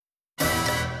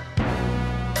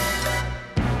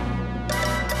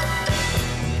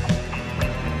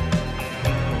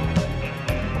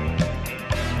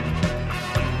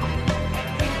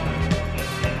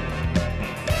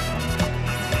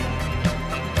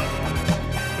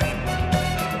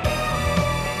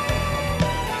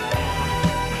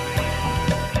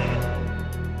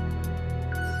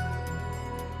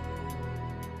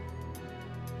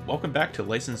Welcome back to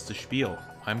License to Spiel.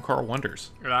 I'm Carl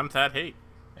Wonders. And I'm Thad Haight.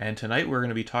 And tonight we're going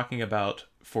to be talking about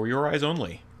For Your Eyes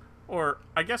Only. Or,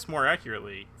 I guess more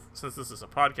accurately, since this is a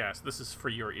podcast, this is for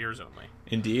your ears only.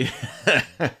 Indeed.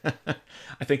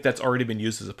 I think that's already been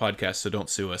used as a podcast, so don't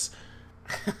sue us.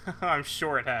 I'm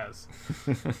sure it has.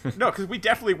 No, because we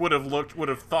definitely would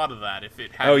have thought of that if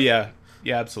it had. Oh, yeah.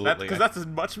 Yeah, absolutely. Because that's a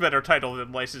much better title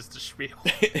than License to Spiel.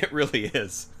 It really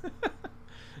is.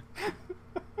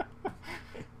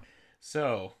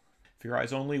 So, For Your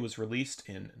Eyes Only was released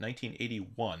in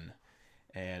 1981,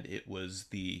 and it was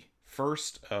the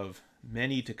first of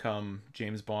many to come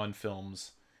James Bond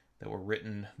films that were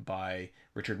written by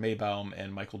Richard Maybaum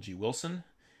and Michael G. Wilson.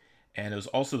 And it was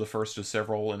also the first of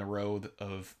several in a row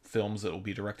of films that will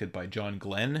be directed by John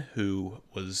Glenn, who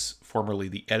was formerly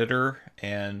the editor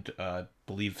and I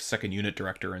believe second unit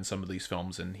director in some of these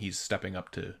films, and he's stepping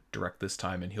up to direct this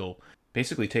time, and he'll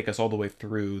basically take us all the way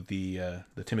through the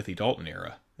Timothy Dalton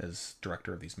era as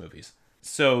director of these movies.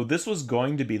 So this was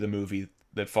going to be the movie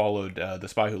that followed The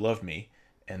Spy Who Loved Me,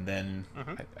 and then,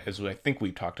 as I think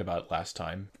we talked about last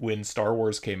time, when Star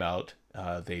Wars came out,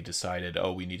 they decided,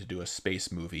 we need to do a space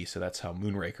movie, so that's how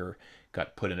Moonraker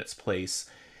got put in its place.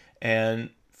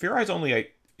 And For Your Eyes Only,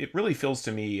 it really feels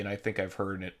to me, and I think I've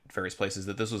heard at various places,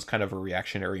 that this was kind of a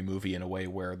reactionary movie in a way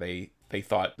where they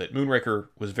thought that Moonraker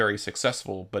was very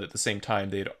successful, but at the same time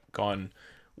they'd gone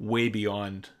way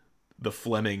beyond the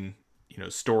Fleming,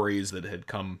 stories that had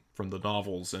come from the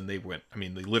novels, and they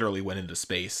literally went into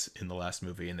space in the last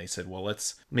movie, and they said, well,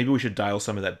 maybe we should dial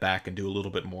some of that back and do a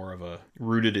little bit more of a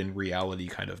rooted in reality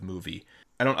kind of movie.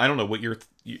 I don't know what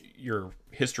your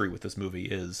history with this movie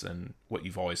is, and what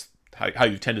you've always how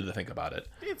you've tended to think about it.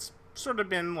 It's sort of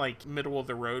been like middle of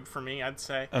the road for me, I'd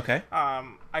say. Okay.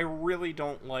 I really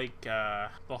don't like the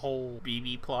whole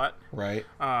BB plot. Right.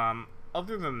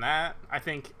 Other than that, I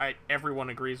think everyone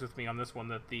agrees with me on this one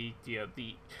that the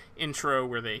intro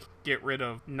where they get rid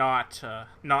of not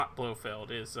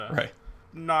Blofeld is right.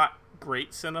 Not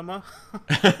great cinema.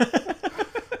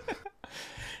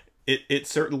 It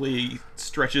certainly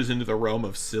stretches into the realm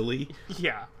of silly.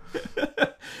 Yeah.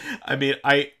 I mean,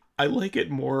 I like it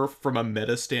more from a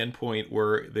meta standpoint,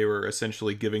 where they were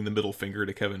essentially giving the middle finger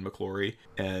to Kevin McClory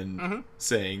and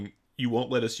saying, you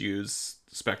won't let us use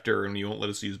Spectre and you won't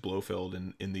let us use Blofeld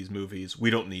in these movies.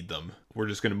 We don't need them. We're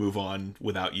just going to move on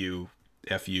without you.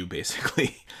 F you,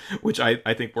 basically. Which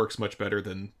I think works much better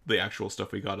than the actual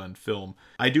stuff we got on film.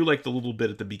 I do like the little bit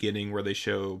at the beginning where they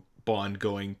show Bond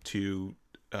going to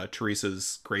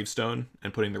Teresa's gravestone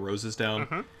and putting the roses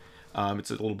down.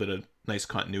 It's a little bit of nice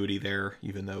continuity there,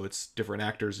 even though it's different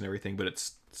actors and everything, but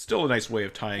it's still a nice way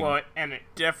of tying. Well, and it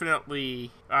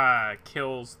definitely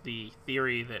kills the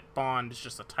theory that Bond is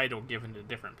just a title given to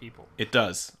different people. It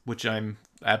does, which I'm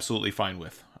absolutely fine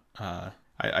with.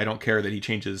 I don't care that he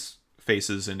changes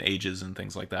faces and ages and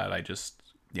things like that. I just,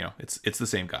 it's the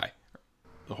same guy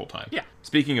the whole time. Yeah.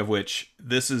 Speaking of which,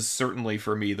 this is certainly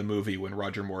for me the movie when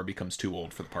Roger Moore becomes too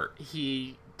old for the part.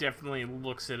 He definitely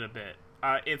looks it a bit.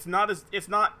 It's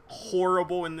not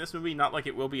horrible in this movie, not like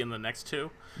it will be in the next two.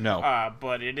 No.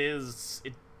 But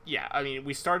yeah, I mean,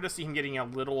 we started to see him getting a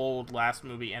little old last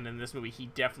movie, and in this movie, he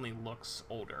definitely looks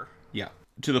older. Yeah.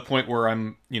 To the point where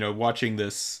I'm, watching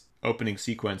this opening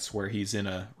sequence where he's in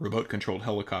a remote-controlled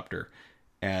helicopter,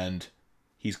 and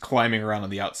he's climbing around on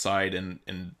the outside, and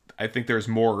I think there's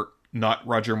more not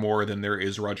Roger Moore than there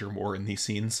is Roger Moore in these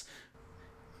scenes.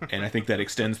 And I think that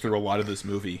extends through a lot of this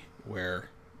movie, where...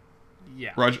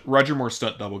 Yeah. Roger Moore's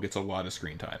stunt double gets a lot of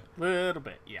screen time. Little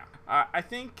bit, yeah. I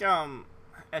think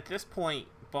at this point,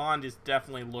 Bond is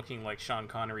definitely looking like Sean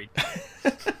Connery.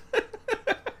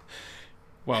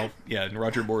 Well, yeah, and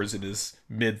Roger Moore is in his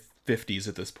mid-50s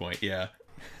at this point, yeah.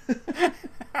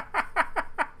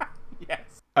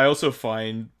 Yes. I also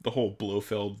find the whole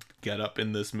Blofeld getup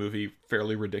in this movie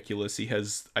fairly ridiculous. He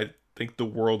has, I think, the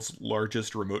world's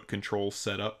largest remote control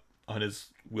setup on his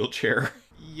wheelchair.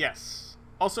 Yes.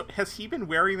 Also, has he been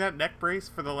wearing that neck brace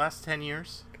for the last 10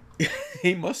 years?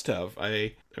 He must have.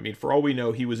 I mean, for all we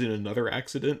know, he was in another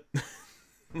accident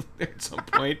at some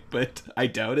point, but I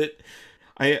doubt it.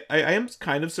 I am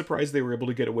kind of surprised they were able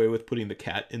to get away with putting the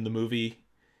cat in the movie.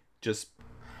 Just,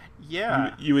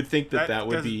 yeah. You would think that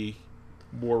would be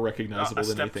more recognizable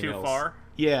than anything else. A step too far?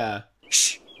 Yeah.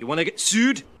 Shh! You want to get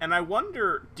sued? And I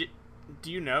wonder, did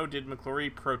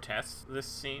McClory protest this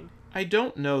scene? I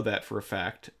don't know that for a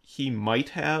fact. He might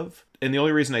have. And the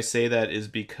only reason I say that is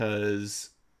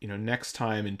because, next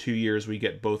time in 2 years we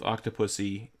get both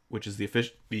Octopussy, which is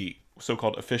the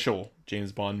so-called official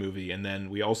James Bond movie, and then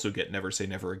we also get Never Say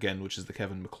Never Again, which is the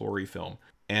Kevin McClory film.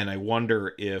 And I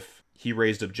wonder if he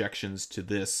raised objections to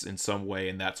this in some way,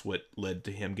 and that's what led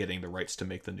to him getting the rights to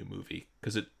make the new movie.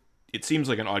 Because it seems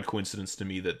like an odd coincidence to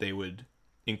me that they would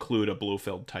include a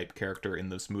Blofeld type character in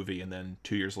this movie, and then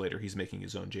 2 years later he's making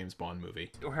his own James Bond movie.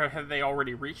 Or have they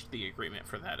already reached the agreement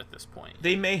for that at this point?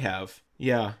 They may have,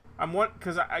 yeah.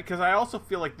 Because I also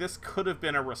feel like this could have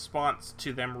been a response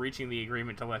to them reaching the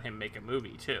agreement to let him make a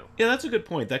movie too. Yeah, that's a good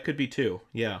point. That could be too.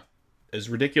 Yeah, as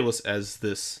ridiculous as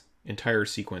this entire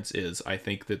sequence is, I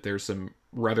think that there's some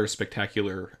rather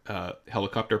spectacular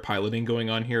helicopter piloting going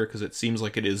on here, because it seems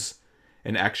like it is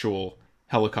an actual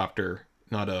helicopter,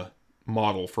 not a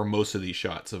model, for most of these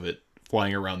shots of it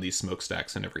flying around these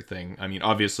smokestacks and everything. I mean,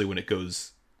 obviously when it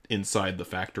goes inside the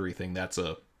factory thing, that's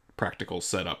a practical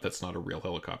setup. That's not a real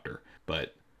helicopter.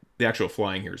 But the actual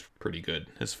flying here is pretty good,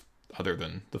 as other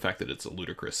than the fact that it's a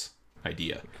ludicrous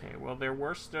idea. Okay, well they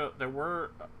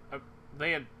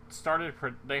had started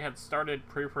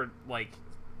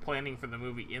planning for the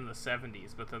movie in the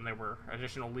 70s, but then there were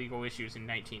additional legal issues in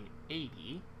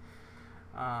 1980.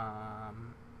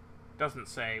 Doesn't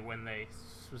say when they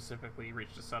specifically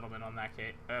reached a settlement on that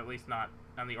case, at least not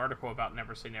on the article about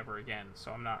Never Say Never Again,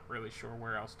 so I'm not really sure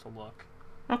where else to look.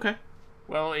 Okay.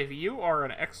 Well, if you are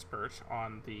an expert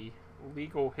on the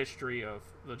legal history of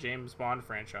the James Bond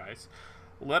franchise,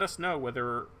 let us know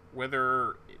whether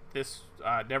this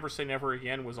Never Say Never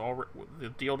Again was already, the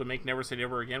deal to make Never Say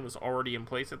Never Again was already in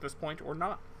place at this point or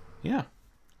not. Yeah,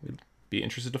 we'd be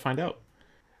interested to find out.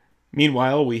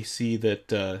 Meanwhile, we see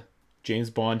that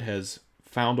James Bond has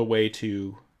found a way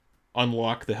to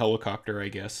unlock the helicopter, I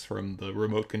guess, from the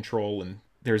remote control, and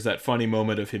there's that funny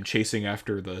moment of him chasing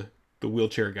after the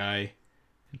wheelchair guy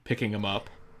and picking him up.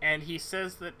 And he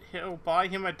says that he'll buy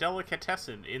him a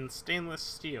delicatessen in stainless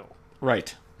steel.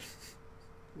 Right.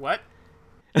 What?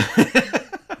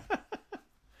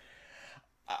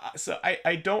 So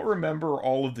I don't remember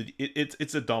all of the...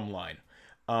 It's a dumb line.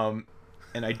 And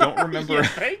I don't remember...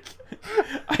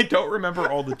 I don't remember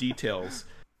all the details,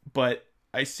 but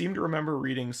I seem to remember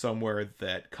reading somewhere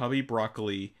that Cubby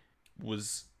Broccoli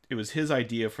was his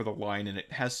idea for the line, and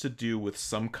it has to do with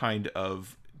some kind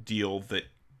of deal that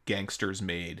gangsters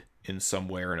made in some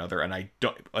way or another, and I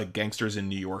don't, like, gangsters in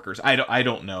New Yorkers. I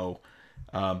don't know.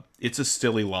 It's a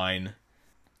silly line.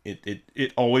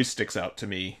 It always sticks out to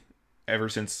me ever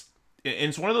since. And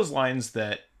it's one of those lines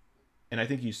that, and I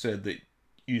think you said that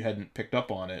you hadn't picked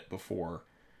up on it before.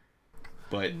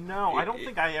 But no, I don't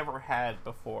think I ever had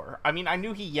before. I mean, I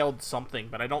knew he yelled something,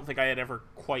 but I don't think I had ever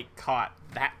quite caught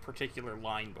that particular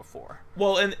line before.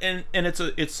 Well, and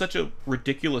it's such a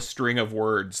ridiculous string of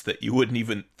words that you wouldn't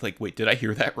even, like, wait, did I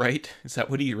hear that right? Is that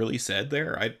what he really said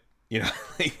there? Like,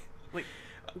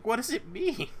 what does it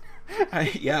mean?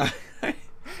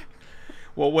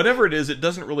 Well, whatever it is, it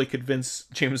doesn't really convince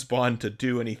James Bond to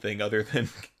do anything other than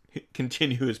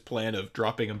continue his plan of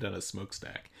dropping him down a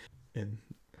smokestack. And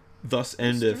thus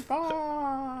endeth... Mr.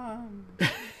 Bond!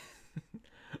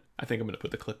 I think I'm going to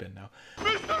put the clip in now.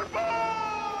 Mr.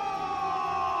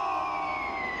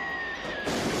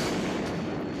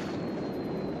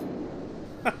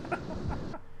 Bond!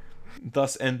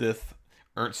 Thus endeth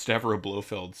Ernst Stavro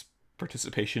Blofeld's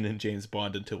participation in James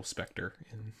Bond until Spectre.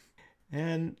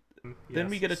 And then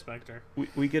we get Spectre.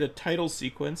 we get a title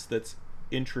sequence that's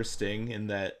interesting in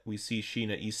that we see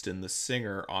Sheena Easton, the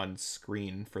singer, on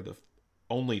screen for the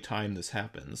only time this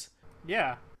happens.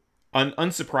 Yeah.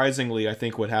 Unsurprisingly, I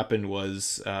think what happened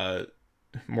was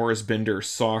Morris Binder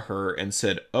saw her and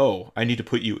said, "Oh, I need to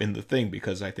put you in the thing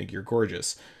because I think you're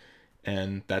gorgeous,"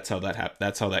 and that's how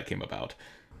that came about.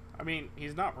 I mean,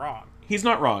 he's not wrong. He's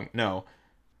not wrong. No,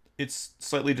 it's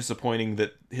slightly disappointing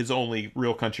that his only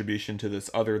real contribution to this,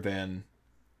 other than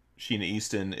Sheena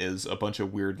Easton, is a bunch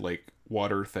of weird, like,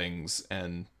 water things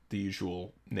and the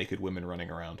usual naked women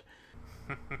running around.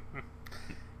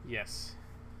 Yes.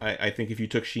 I think if you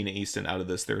took Sheena Easton out of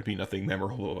this, there would be nothing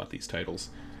memorable about these titles.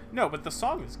 No, but the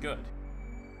song is good.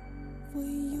 For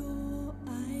your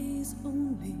eyes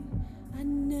only, I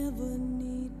never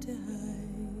need to hide.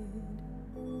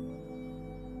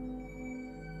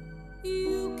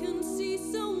 You can see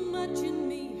so much in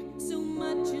me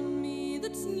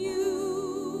that's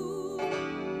new.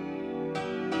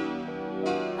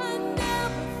 I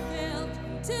never felt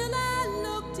till I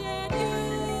looked at you.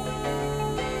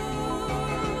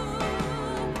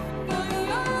 For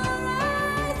your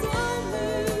eyes only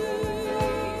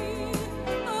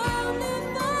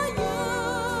for you.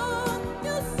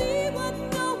 You'll see what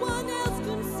no one else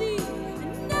can see.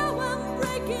 And now I'm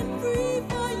breaking free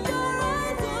for your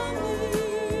eyes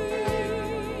only.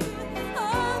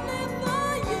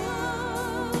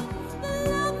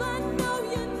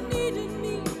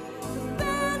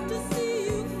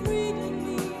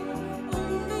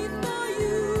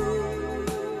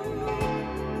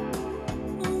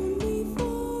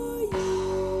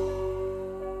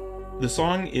 The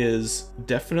song is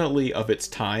definitely of its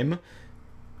time.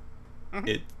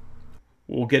 It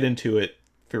We'll get into it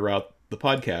throughout the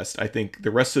podcast. I think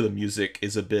the rest of the music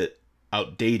is a bit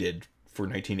outdated for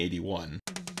 1981.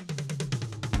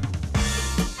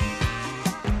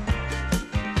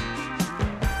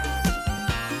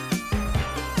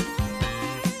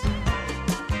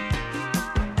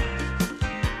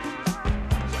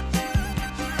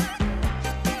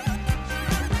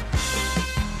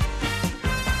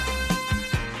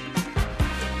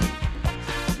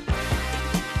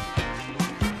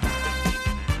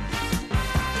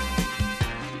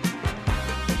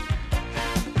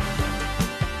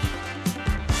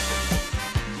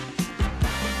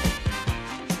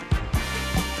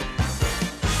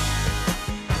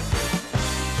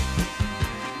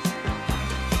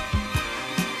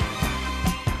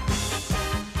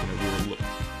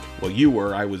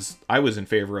 I was in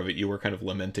favor of it. You were kind of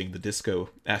lamenting the disco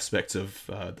aspects of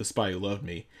The Spy Who Loved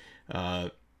Me.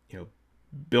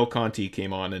 Bill Conti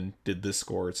came on and did this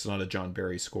score. It's not a John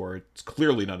Barry score. It's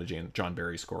clearly not a John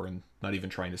Barry score, and not even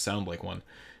trying to sound like one.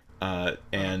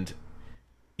 And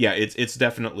yeah, it's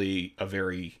definitely a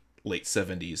very late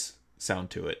 70s sound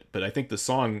to it. But I think the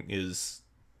song is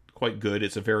quite good.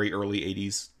 It's a very early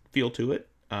 80s feel to it.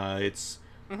 I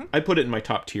put it in my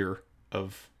top tier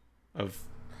of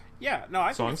Yeah, no, I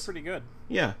think songs. it's pretty good.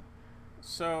 Yeah.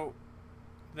 So,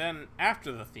 then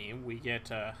after the theme, we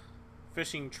get a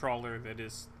fishing trawler that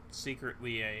is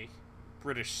secretly a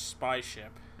British spy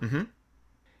ship. Mm-hmm.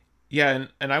 Yeah,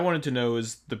 and I wanted to know,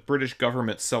 is the British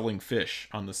government selling fish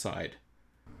on the side?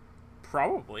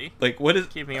 Probably. Like, what is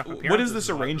Keeping up what is appearances this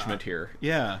and whatnot. arrangement here?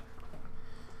 Yeah.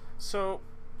 So,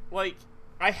 like,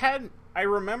 I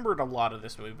remembered a lot of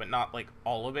this movie, but not, like,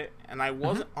 all of it, and I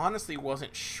honestly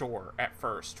wasn't sure at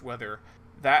first whether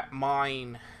that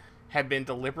mine had been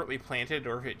deliberately planted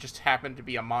or if it just happened to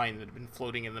be a mine that had been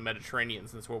floating in the Mediterranean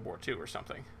since World War II or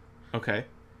something. Okay.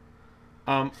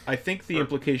 I think the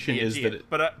implication is that it...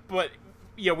 But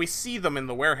yeah, we see them in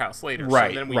the warehouse later,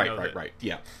 Right, so then we know that. right.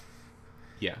 Yeah.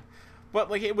 Yeah.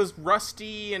 But, like, it was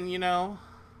rusty and, Well,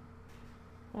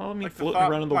 I mean, like floating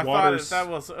around in the waters...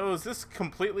 is this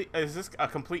a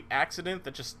complete accident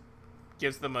that just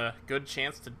gives them a good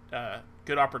chance to,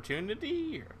 good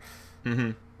opportunity?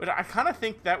 Mm-hmm. But I kind of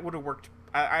think that would have worked.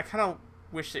 I kind of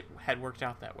wish it had worked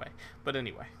out that way. But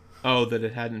anyway. Oh, that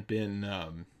it hadn't been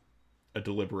a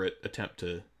deliberate attempt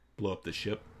to blow up the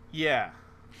ship? Yeah.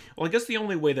 Well, I guess the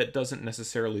only way that doesn't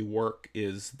necessarily work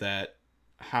is that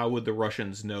how would the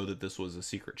Russians know that this was a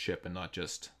secret ship and not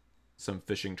just some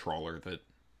fishing trawler that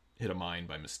hit a mine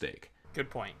by mistake? Good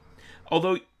point.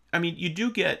 Although, I mean, you do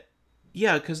get...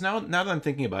 Yeah, because now that I'm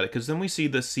thinking about it, because then we see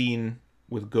the scene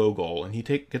with Gogol, and he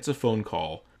gets a phone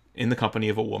call in the company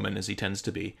of a woman, as he tends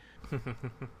to be.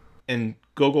 And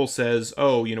Gogol says,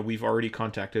 oh, we've already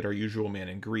contacted our usual man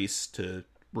in Greece to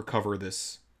recover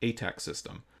this ATAC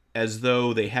system. As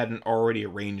though they hadn't already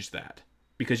arranged that.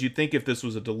 Because you'd think if this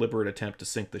was a deliberate attempt to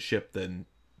sink the ship, then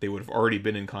they would have already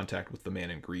been in contact with the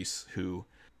man in Greece, who...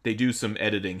 They do some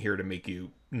editing here to make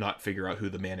you not figure out who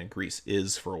the man in Greece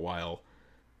is for a while.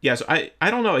 Yeah, so I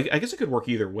don't know. I guess it could work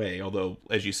either way, although,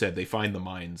 as you said, they find the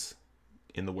mines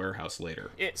in the warehouse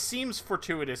later. It seems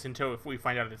fortuitous until if we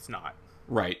find out it's not.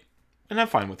 Right. And I'm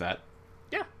fine with that.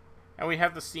 Yeah. And we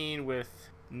have the scene with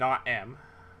not M,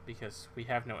 because we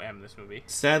have no M in this movie.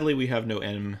 Sadly, we have no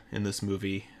M in this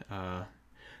movie.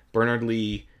 Bernard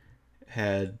Lee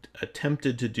had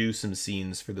attempted to do some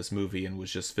scenes for this movie and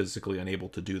was just physically unable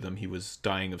to do them. He was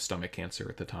dying of stomach cancer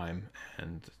at the time,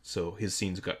 and so his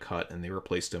scenes got cut, and they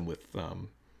replaced him with,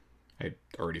 I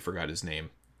already forgot his name.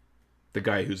 The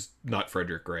guy who's not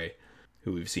Frederick Gray,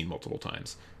 who we've seen multiple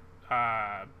times.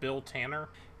 Bill Tanner?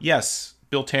 Yes,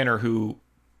 Bill Tanner, who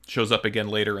shows up again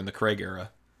later in the Craig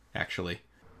era, actually.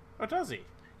 Oh, does he?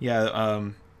 Yeah,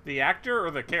 The actor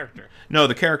or the character? No,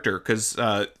 the character, because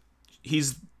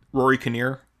he's Rory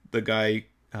Kinnear, the guy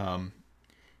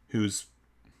who's,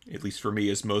 at least for me,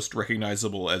 is most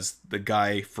recognizable as the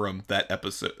guy from that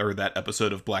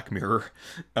episode of Black Mirror.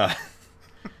 I'm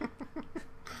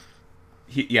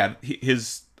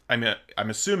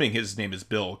assuming his name is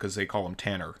Bill because they call him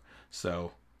Tanner.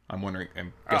 So I'm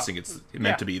guessing it's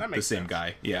meant to be the same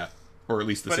guy. Yeah, or at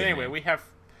least the same. But anyway, name.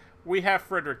 we have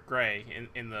Frederick Gray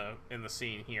in the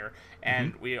scene here,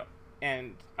 and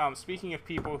speaking of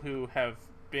people who have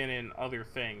been in other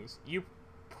things, you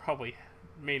probably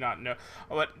may not know,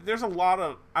 but there's a lot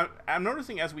of I'm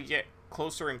noticing as we get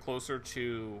closer and closer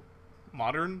to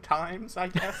modern times, I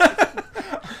guess.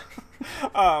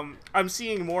 I'm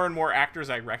seeing more and more actors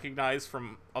I recognize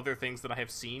from other things that I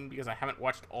have seen because I haven't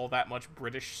watched all that much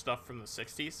British stuff from the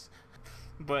 60s.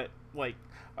 But, like,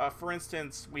 for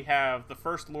instance, we have the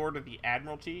First Lord of the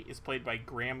Admiralty is played by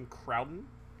Graham Crowden,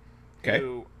 Okay.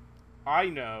 who I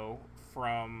know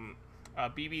from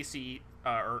BBC,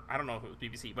 or I don't know if it was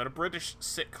BBC, but a British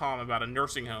sitcom about a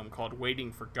nursing home called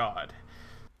Waiting for God.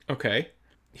 Okay.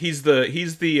 He's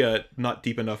the not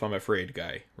deep enough, I'm afraid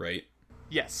guy, right?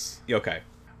 Yes. Okay.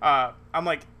 I'm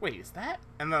like, wait, is that?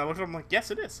 And then I looked at him, I'm like, yes,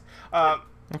 it is.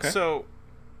 Okay. So,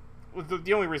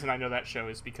 the only reason I know that show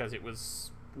is because it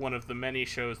was one of the many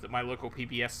shows that my local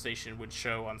PBS station would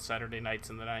show on Saturday nights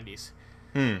in the 90s.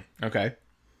 Okay.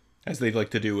 As they like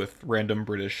to do with random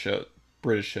British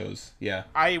shows. Yeah.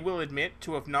 I will admit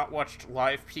to have not watched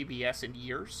live PBS in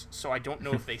years, so I don't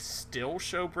know if they still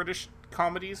show British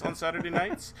comedies on Saturday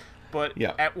nights. But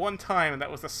Yeah. at one time, that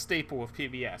was a staple of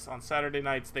PBS. On Saturday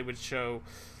nights, they would show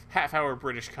half-hour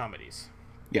British comedies.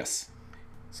 Yes.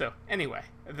 So, anyway,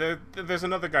 there's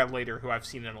another guy later who I've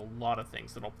seen in a lot of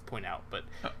things that I'll point out. But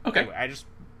Okay. anyway, I just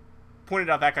pointed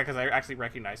out that guy because I actually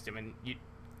recognized him. And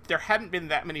there hadn't been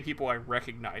that many people I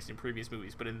recognized in previous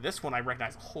movies. But in this one, I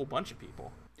recognized a whole bunch of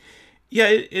people. Yeah,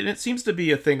 it seems to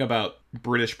be a thing about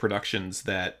British productions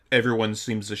that everyone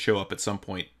seems to show up at some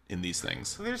point in these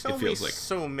things. There's it only feels like.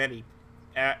 so many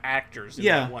actors in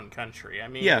Yeah. that one country. I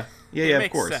mean, Yeah, it of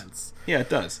makes course. sense. Yeah, it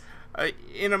does.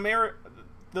 In America,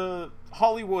 the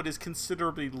Hollywood is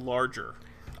considerably larger.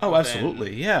 Oh,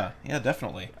 absolutely. Yeah,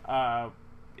 definitely.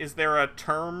 Is there a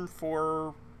term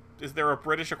for? Is there a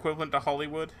British equivalent to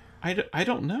Hollywood? I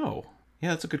don't know.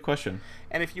 Yeah, that's a good question.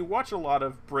 And if you watch a lot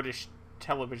of British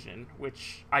television,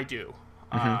 which I do,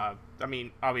 Mm-hmm. I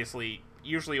mean, obviously,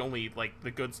 usually only like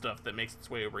the good stuff that makes its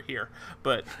way over here,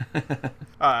 but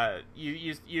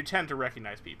you tend to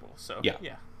recognize people. So Yeah.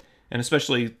 yeah. And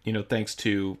especially, thanks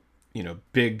to,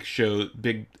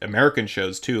 big American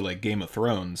shows too, like Game of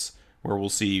Thrones, where we'll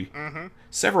see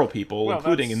several people, Well,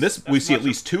 including in this, that's we see at much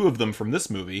least two of them from this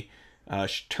movie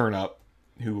turn up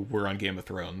who were on Game of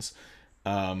Thrones.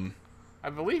 I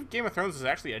believe Game of Thrones is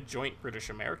actually a joint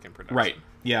British-American production. Right.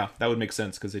 Yeah, that would make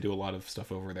sense because they do a lot of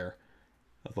stuff over there,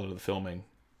 a lot of the filming.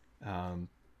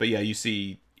 But yeah, you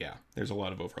see, there's a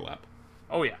lot of overlap.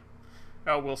 Oh yeah.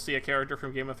 Oh, we'll see a character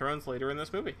from Game of Thrones later in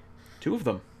this movie. Two of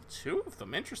them. Two of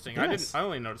them. Interesting. Yes. I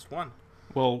only noticed one.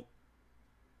 Well,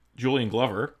 Julian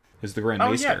Glover is the Grand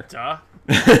Oh Maester. yeah,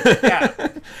 duh. Yeah.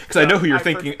 Because I know who you're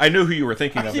thinking. I know who you were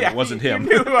thinking of, Yeah, and it wasn't him. You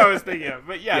knew who I was thinking of.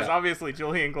 But yes, Yeah. obviously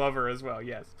Julian Glover as well,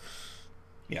 yes.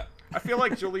 Yeah. I feel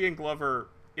like Julian Glover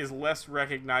is less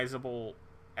recognizable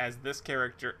as this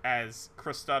character as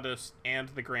Kristatos and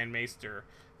the Grand Maester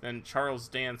than Charles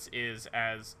Dance is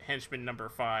as henchman number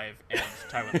 5 and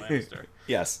Tywin Lannister.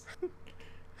 Yes.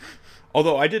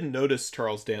 Although I didn't notice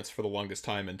Charles Dance for the longest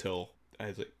time until I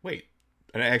was like, wait.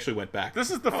 And I actually went back. This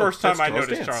is the first time that's I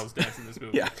noticed Dance. Charles Dance in this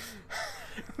movie. Yeah.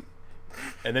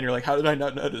 And then you're like, how did I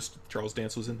not notice Charles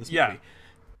Dance was in this Yeah. movie?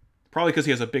 Probably because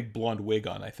he has a big blonde wig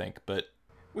on, I think. But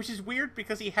Which is weird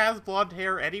because he has blonde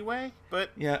hair anyway,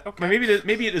 but yeah, okay.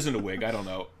 maybe it isn't a wig. I don't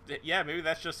know. Yeah, maybe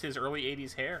that's just his early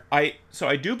 80s hair. I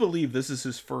do believe this is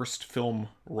his first film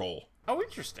role. Oh,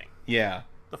 interesting. Yeah.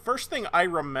 The first thing I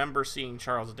remember seeing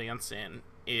Charles Dance in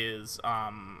is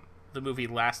the movie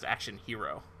Last Action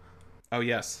Hero, Oh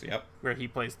yes. Yep. where he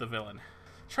plays the villain.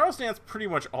 Charles Dance pretty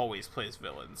much always plays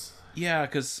villains. Yeah,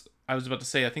 because I was about to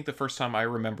say, I think the first time I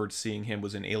remembered seeing him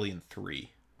was in Alien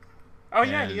 3. Oh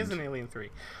yeah, he is And- in Alien 3.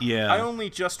 Yeah. I only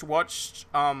just watched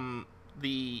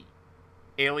the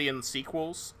Alien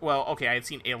sequels. Well, okay, I had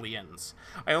seen Aliens.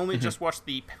 I only just watched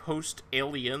the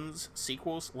post-Aliens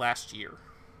sequels last year.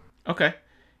 Okay.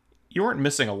 You weren't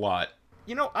missing a lot.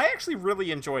 You know, I actually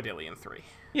really enjoyed Alien 3.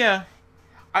 Yeah.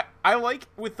 I like,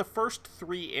 with the first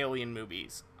 3 Alien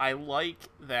movies, I like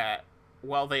that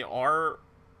while they are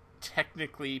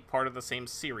technically part of the same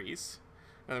series,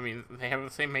 I mean, they have the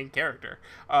same main character,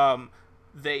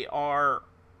 they are,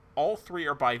 all 3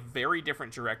 are by very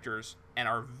different directors and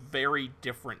are very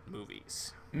different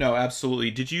movies. No,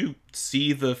 absolutely. Did you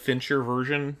see the Fincher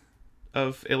version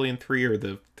of Alien 3 or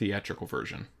the theatrical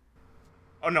version?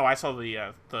 Oh no, I saw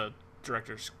the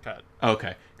director's cut.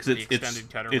 Okay, because The it's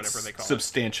extended cut or it's whatever they call it.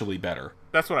 substantially better.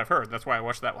 That's what I've heard. That's why I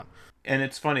watched that one. And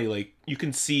it's funny, like you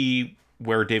can see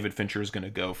where David Fincher is going to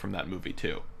go from that movie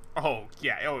too. Oh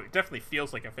yeah, it definitely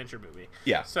feels like a Fincher movie.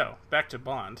 Yeah. So back to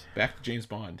Bond. Back to James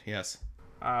Bond. Yes.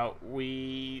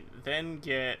 We then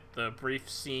get the brief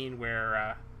scene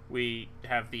where we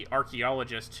have the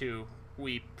archaeologist who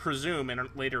we presume and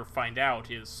later find out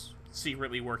is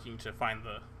secretly working to find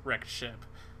the wrecked ship.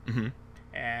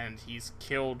 and he's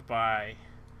killed by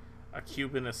a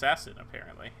Cuban assassin,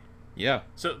 apparently. Yeah.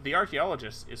 So the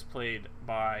archaeologist is played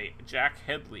by Jack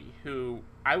Headley, who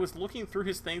I was looking through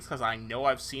his things because I know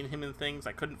I've seen him in things.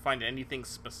 I couldn't find anything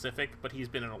specific, but he's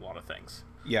been in a lot of things.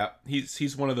 Yeah,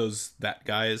 he's one of that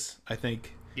guys, I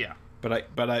think. Yeah. But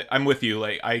I'm with you.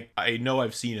 Like I know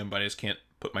I've seen him, but I just can't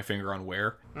put my finger on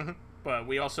where. Mm-hmm. But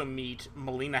we also meet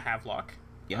Melina Havelock.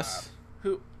 Yes.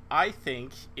 Who I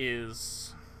think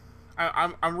is...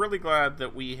 I'm really glad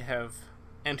that we have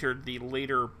entered the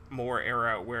later Moore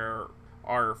era where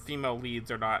our female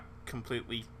leads are not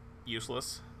completely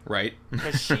useless. Right.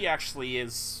 Because she actually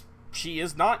is... She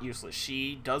is not useless.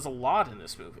 She does a lot in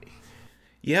this movie.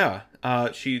 Yeah.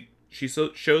 She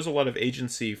shows a lot of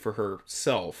agency for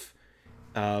herself.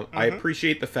 I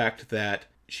appreciate the fact that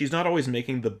she's not always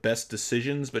making the best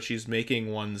decisions, but she's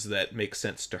making ones that make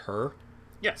sense to her.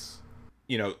 Yes.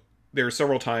 You know, there are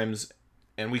several times,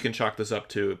 and we can chalk this up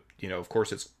to, you know, of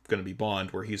course it's going to be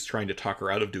Bond, where he's trying to talk her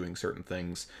out of doing certain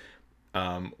things.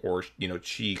 Or, you know,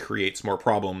 she creates more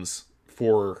problems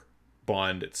for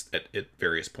Bond at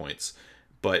various points.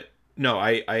 But no,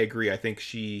 I agree. I think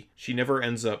she never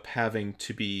ends up having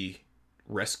to be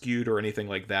rescued or anything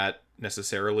like that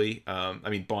necessarily. I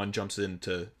mean, Bond jumps in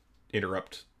to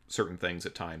interrupt certain things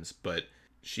at times, but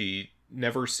she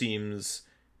never seems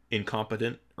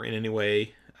incompetent or in any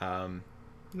way.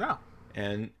 No.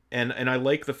 And I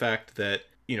like the fact that,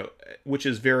 you know, which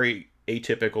is very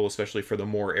atypical, especially for the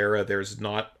Moore era, there's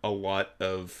not a lot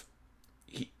of...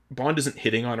 Bond isn't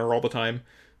hitting on her all the time,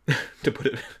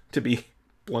 to be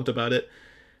blunt about it.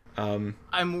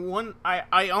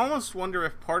 I almost wonder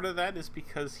if part of that is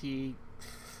because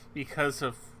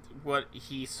of what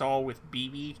he saw with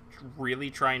BB really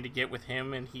trying to get with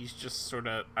him, and he's just sort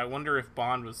of... I wonder if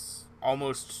Bond was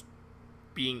almost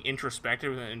being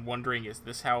introspective and wondering, is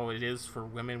this how it is for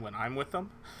women when I'm with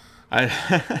them?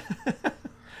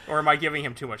 Or am I giving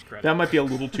him too much credit? That might be a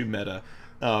little too meta.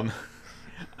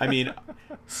 I mean,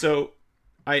 so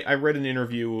I read an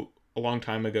interview a long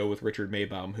time ago with Richard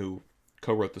Maybaum, who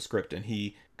co-wrote the script, and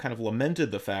he kind of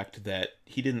lamented the fact that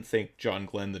he didn't think John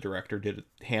Glenn, the director,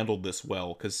 handled this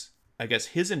well, because I guess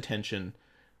his intention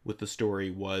with the story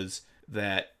was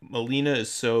that Melina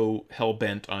is so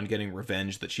hell-bent on getting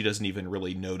revenge that she doesn't even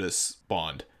really notice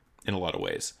Bond in a lot of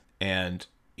ways. And,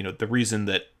 you know, the reason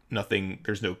that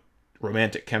there's no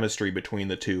romantic chemistry between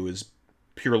the two is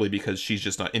purely because she's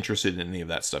just not interested in any of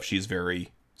that stuff. She's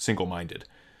very single-minded.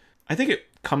 I think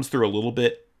it comes through a little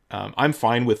bit. I'm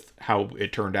fine with how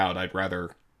it turned out. I'd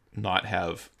rather not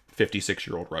have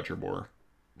 56-year-old Roger Moore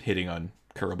hitting on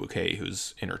Carol Bouquet,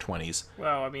 who's in her 20s.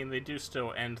 Well, I mean, they do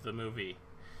still end the movie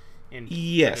in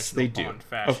yes, they do. Bond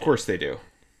fashion. Of course they do.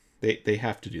 They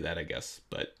have to do that, I guess.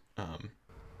 But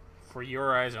for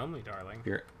your eyes only, darling.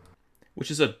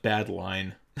 Which is a bad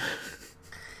line.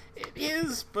 It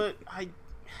is, but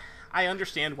I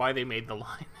understand why they made the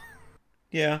line.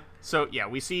 Yeah. So yeah,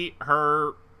 we see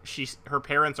her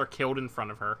parents are killed in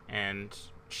front of her, and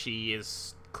she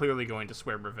is clearly going to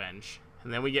swear revenge.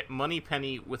 And then we get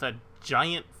Moneypenny with a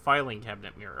giant filing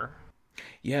cabinet mirror.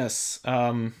 Yes,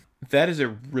 that is a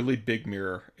really big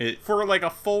mirror. For like a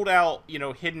fold out, you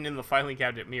know, hidden in the filing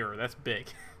cabinet mirror. That's big.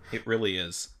 It really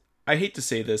is. I hate to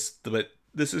say this, but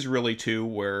this is really too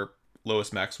where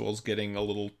Lois Maxwell's getting a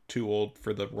little too old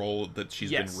for the role that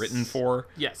she's been written for.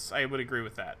 Yes, I would agree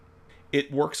with that.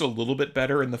 It works a little bit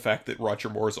better in the fact that Roger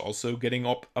Moore is also getting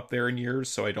up there in years,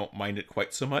 so I don't mind it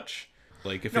quite so much.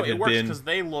 Like if it works because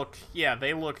they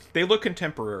look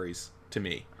contemporaries to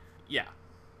me. Yeah.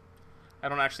 I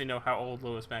don't actually know how old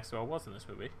Lois Maxwell was in this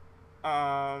movie.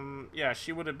 Yeah,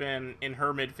 she would have been in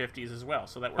her mid-50s as well,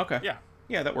 so that works. Okay.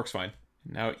 Yeah, that works fine.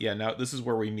 Now this is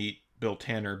where we meet Bill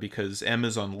Tanner, because M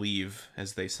is on leave,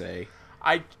 as they say.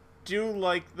 I do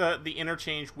like the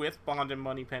interchange with Bond and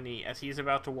Moneypenny as he's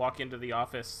about to walk into the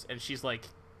office, and she's like,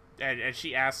 and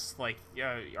she asks, like,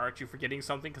 aren't you forgetting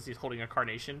something? Because he's holding a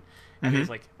carnation. And he's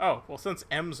like, oh, well, since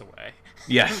M's away.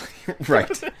 Yeah, right.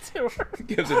 Gives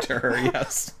it to her,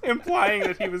 yes. Implying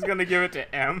that he was going to give it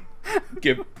to M.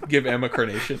 Give M a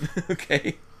carnation.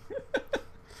 Okay.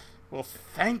 Well,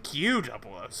 thank you,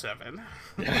 007.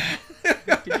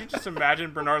 Could you just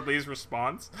imagine Bernard Lee's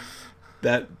response?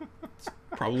 That's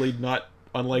probably not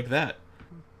unlike that.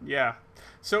 Yeah.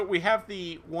 So we have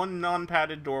the one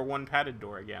non-padded door, one padded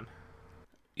door again.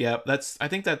 Yeah, I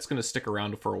think that's going to stick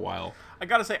around for a while. I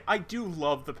gotta say, I do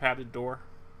love the padded door.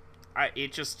 I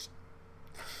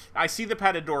see the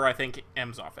padded door, I think,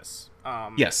 M's office.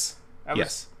 Yes. That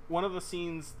was one of the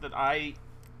scenes that I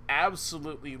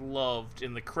absolutely loved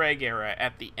in the Craig era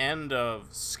at the end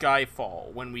of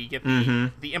Skyfall, when we get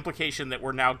the implication that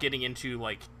we're now getting into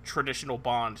like traditional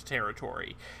Bond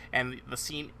territory, and the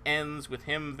scene ends with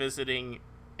him visiting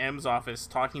M's office,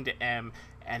 talking to M,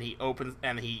 and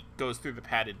he goes through the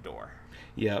padded door.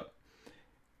 Yep.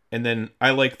 And then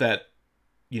I like that,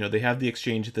 they have the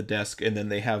exchange at the desk, and then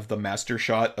they have the master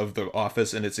shot of the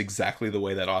office, and it's exactly the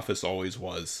way that office always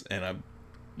was. And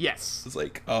Yes. it's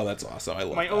like, oh, that's awesome. I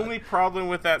love My that. only problem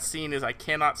with that scene is I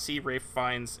cannot see Ralph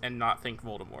Fiennes and not think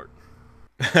Voldemort.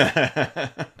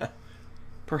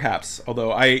 Perhaps.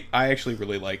 Although I actually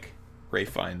really like Ralph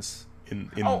Fiennes in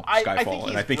Skyfall,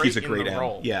 and I think he's a great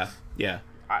role. Yeah, yeah.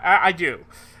 I do.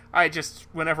 I just,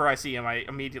 whenever I see him, I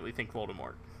immediately think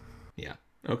Voldemort. Yeah.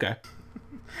 Okay.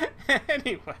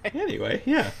 Anyway,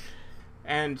 yeah.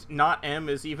 and Not M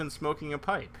is even smoking a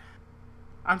pipe.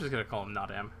 I'm just gonna call him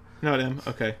Not M. Not him.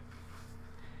 Okay.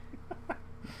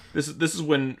 This is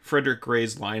when Frederick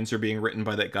Gray's lines are being written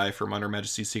by that guy from Her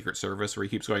Majesty's Secret Service, where he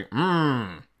keeps going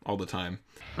all the time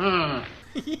in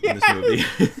this movie.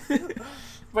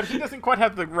 But he doesn't quite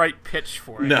have the right pitch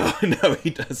for it. No, he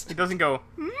doesn't. He doesn't go.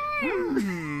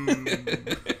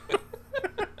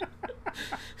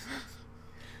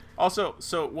 Also,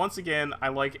 so once again, I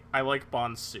like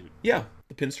Bond's suit. Yeah,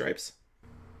 the pinstripes.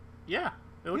 Yeah,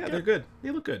 they look good. They're good. They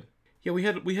look good. Yeah,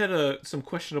 we had some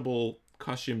questionable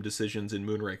costume decisions in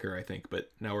Moonraker, I think,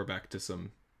 but now we're back to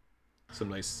some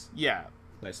nice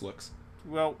looks.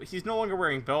 Well, he's no longer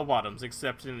wearing bell bottoms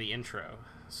except in the intro,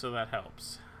 so that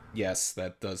helps. Yes,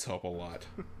 that does help a lot.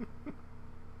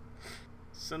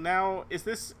 So now,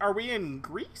 are we in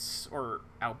Greece or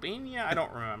Albania? I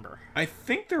don't remember. I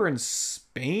think they're in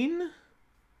Spain?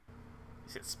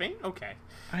 Is it Spain? Okay.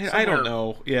 I don't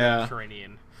know. Yeah.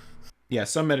 Mediterranean. Yeah,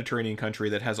 some Mediterranean country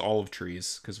that has olive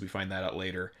trees, because we find that out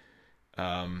later.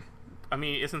 I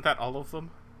mean, isn't that all of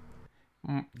them?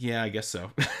 Yeah, I guess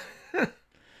so.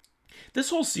 This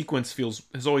whole sequence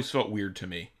has always felt weird to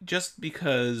me. Just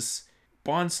because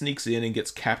Bond sneaks in and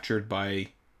gets captured by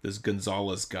this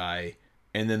Gonzalez guy,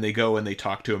 and then they go and they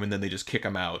talk to him, and then they just kick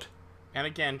him out. And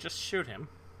again, just shoot him.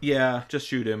 Yeah, just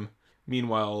shoot him.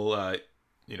 Meanwhile,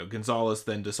 Gonzalez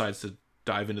then decides to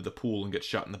dive into the pool and get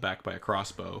shot in the back by a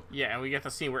crossbow. Yeah, and we get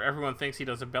the scene where everyone thinks he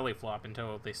does a belly flop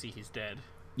until they see he's dead.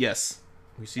 Yes.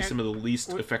 We see some of the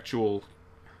least effectual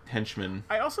henchmen.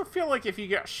 I also feel like if you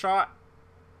got shot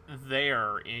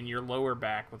there in your lower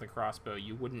back with a crossbow,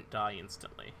 you wouldn't die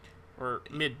instantly. Or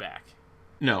mid-back.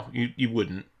 No, you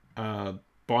wouldn't.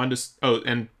 Bond is... Oh,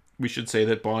 and we should say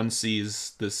that Bond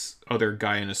sees this other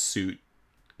guy in a suit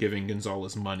giving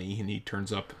Gonzalez money, and he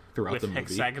turns up throughout the movie. With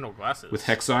hexagonal glasses. With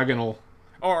hexagonal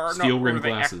or steel-rimmed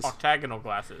glasses. Octagonal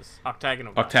glasses.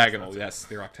 Octagonal glasses. Octagonal, yes.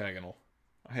 They're octagonal.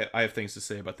 I have things to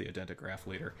say about the identigraph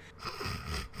later.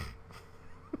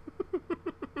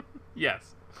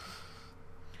 Yes.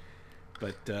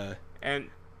 But, and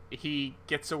he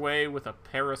gets away with a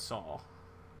parasol.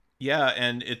 Yeah,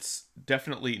 and it's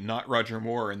definitely not Roger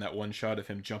Moore in that one shot of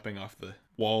him jumping off the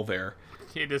wall there.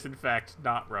 It is, in fact,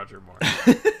 not Roger Moore.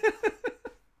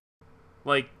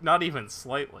 Like, not even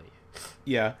slightly.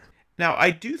 Yeah. Now,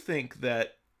 I do think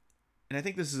that, and I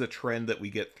think this is a trend that we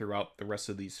get throughout the rest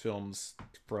of these films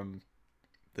from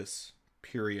this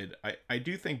period, I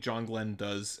do think John Glenn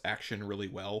does action really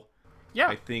well. Yeah.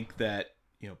 I think that,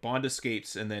 Bond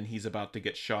escapes, and then he's about to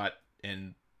get shot,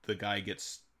 and the guy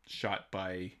gets shot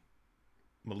by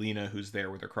Melina, who's there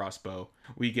with her crossbow.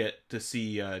 We get to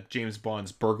see James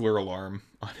Bond's burglar alarm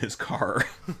on his car.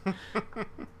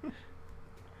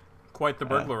 Quite the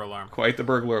burglar alarm. Quite the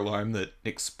burglar alarm that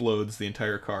explodes the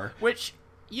entire car. Which,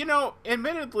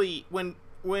 admittedly,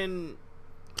 when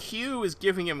Q is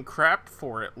giving him crap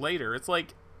for it later, it's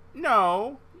like,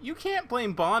 no, you can't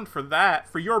blame Bond for that,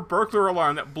 for your burglar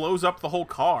alarm that blows up the whole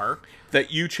car.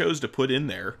 That you chose to put in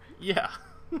there. Yeah.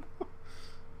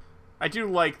 I do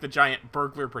like the giant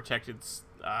burglar protected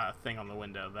thing on the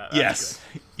window. That's yes.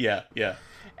 Good. Yeah.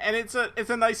 And it's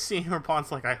a nice scene where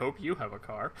Bond's like, I hope you have a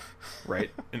car. Right.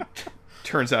 And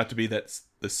turns out to be the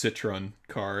Citroen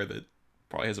car that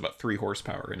probably has about 3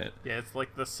 horsepower in it. Yeah, it's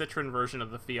like the Citroen version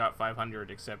of the Fiat 500,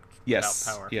 except without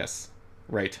power. Yes.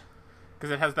 Right.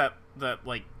 Because it has that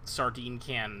like sardine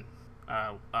can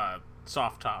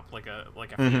soft top like a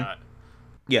Fiat.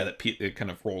 Yeah, it kind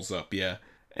of rolls up. Yeah.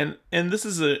 And this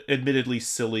is a admittedly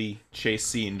silly chase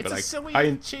scene, but chase scene,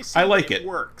 I like it. It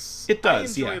works. It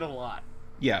does. I enjoy it a lot.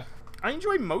 Yeah. I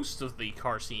enjoy most of the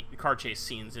car chase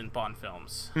scenes in Bond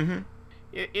films. Mm-hmm.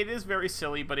 It is very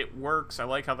silly, but it works. I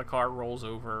like how the car rolls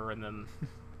over and then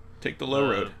take the low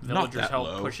road. Villagers Not that help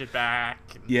low. push it back.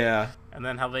 Yeah. And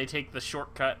then how they take the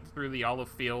shortcut through the olive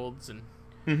fields and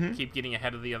keep getting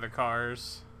ahead of the other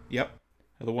cars. Yep.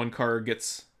 The one car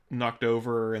gets knocked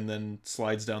over and then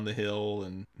slides down the hill,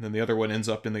 and then the other one ends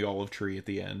up in the olive tree at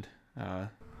the end.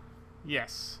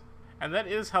 Yes. And that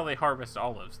is how they harvest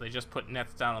olives. They just put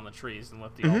nets down on the trees and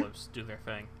let the olives do their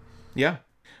thing. Yeah.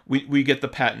 We get the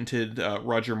patented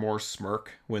Roger Moore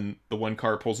smirk when the one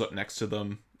car pulls up next to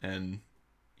them and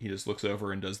he just looks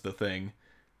over and does the thing.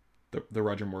 The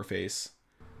Roger Moore face.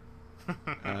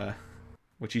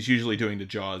 Which he's usually doing to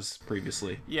Jaws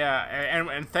previously. Yeah,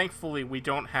 and thankfully we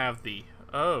don't have the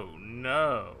 "oh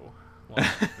no" line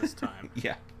this time.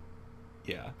 Yeah.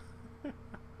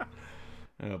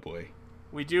 Oh boy.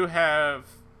 We do have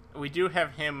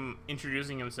him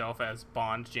introducing himself as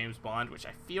Bond, James Bond, which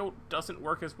I feel doesn't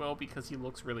work as well because he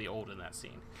looks really old in that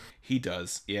scene. He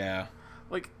does, yeah.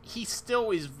 Like, he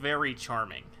still is very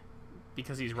charming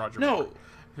because he's Roger No. Moore.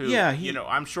 Who, Yeah,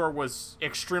 I'm sure was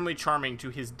extremely charming to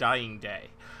his dying day.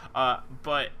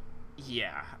 But,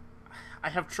 yeah. I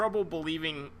have trouble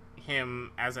believing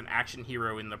him as an action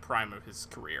hero in the prime of his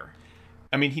career.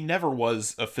 I mean, he never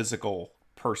was a physical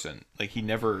person. Like, he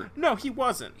never... No, he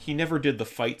wasn't. He never did the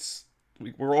fights.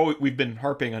 We've been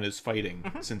harping on his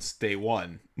fighting since day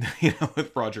one,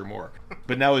 with Roger Moore.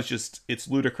 But now it's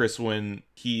ludicrous when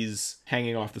he's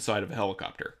hanging off the side of a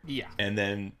helicopter. Yeah. And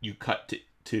then you cut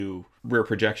to rear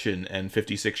projection and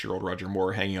 56-year-old Roger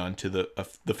Moore hanging on to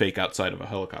the fake outside of a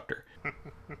helicopter.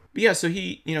 But yeah, so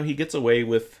he gets away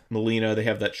with Melina. They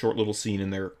have that short little scene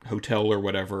in their hotel or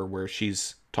whatever where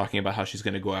she's talking about how she's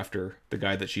going to go after the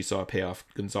guy that she saw pay off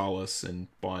Gonzalez, and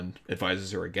Bond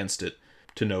advises her against it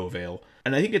to no avail.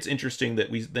 And I think it's interesting that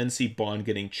we then see Bond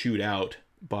getting chewed out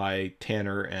by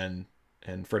Tanner and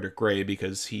Frederick Gray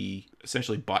because he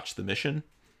essentially botched the mission.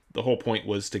 The whole point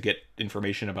was to get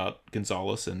information about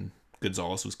Gonzalez, and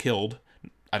Gonzalez was killed.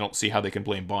 I don't see how they can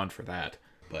blame Bond for that,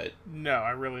 but... No,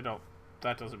 I really don't.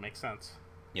 That doesn't make sense.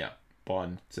 Yeah.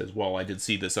 Bond says, well, I did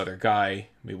see this other guy.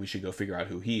 Maybe we should go figure out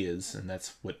who he is. And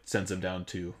that's what sends him down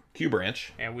to Q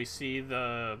Branch. And we see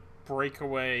the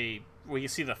breakaway... We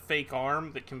see the fake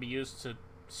arm that can be used to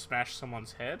smash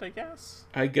someone's head, I guess?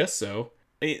 I guess so.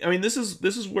 I mean, this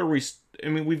is where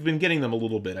we've been getting them a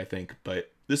little bit, I think.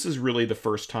 But this is really the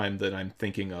first time that I'm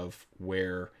thinking of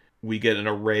where we get an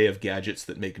array of gadgets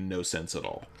that make no sense at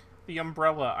all. The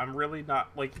umbrella, I'm really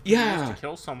not, Yeah. used to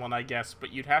kill someone, I guess,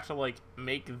 but you'd have to,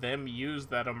 make them use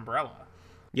that umbrella.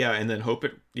 Yeah, and then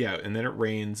and then it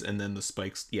rains, and then the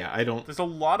spikes, There's a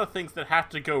lot of things that have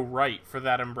to go right for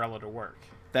that umbrella to work.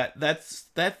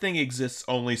 That thing exists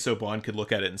only so Bond could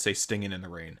look at it and say stinging in the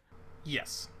rain.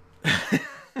 Yes.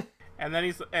 and then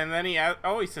he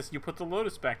says, you put the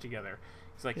Lotus back together.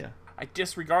 He's like, Yeah. I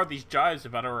disregard these jives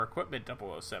about our equipment,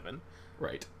 007.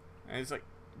 Right. And he's like,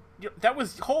 that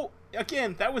was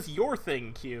your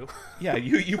thing, Q. Yeah,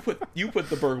 you put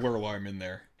the burglar alarm in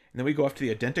there. And then we go off to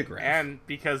the identigraph. And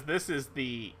because this is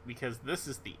the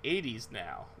 80s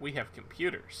now, we have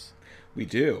computers. We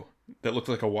do. That looks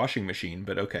like a washing machine,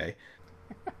 but okay.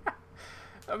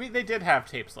 I mean, they did have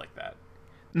tapes like that.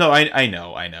 No, I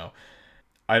know.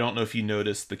 I don't know if you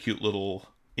noticed the cute little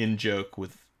in-joke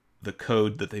with the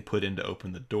code that they put in to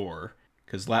open the door.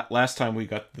 Because last time we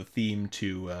got the theme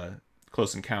to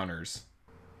Close Encounters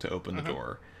to open the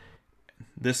door.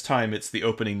 This time it's the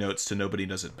opening notes to Nobody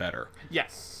Does It Better.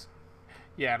 Yes.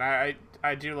 Yeah, and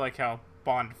I do like how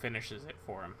Bond finishes it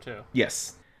for him, too.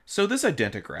 Yes. So this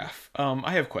identigraph,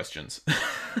 I have questions.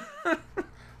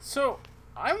 So,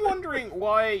 I'm wondering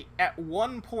why at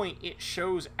one point it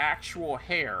shows actual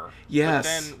hair. Yes. But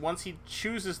then once he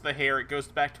chooses the hair, it goes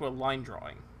back to a line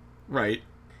drawing. Right.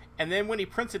 And then when he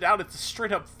prints it out, it's a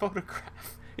straight up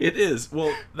photograph. It is.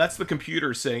 Well, that's the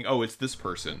computer saying, "Oh, it's this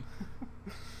person."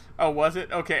 Oh, was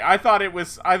it? Okay, I thought it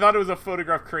was a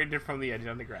photograph created from the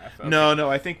identigraph. Okay. No,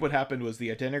 I think what happened was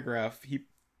the identigraph,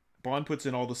 Bond puts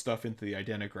in all the stuff into the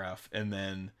identigraph, and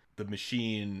then the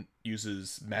machine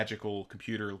uses magical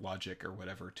computer logic or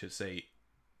whatever to say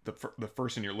the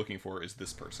person you're looking for is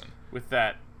this person. With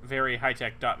that very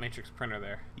high-tech dot matrix printer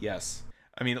there. Yes.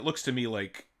 I mean, it looks to me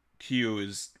like Q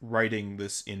is writing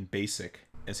this in BASIC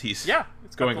as he's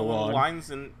it's going got the along. little lines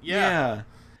and Yeah.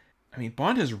 I mean,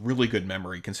 Bond has really good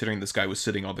memory considering this guy was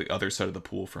sitting on the other side of the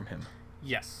pool from him.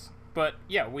 Yes. But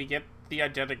yeah, we get the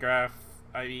identigraph.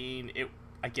 I mean,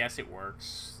 I guess it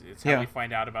works. It's how we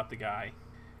find out about the guy.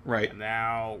 Right. And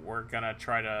now we're gonna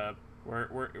try to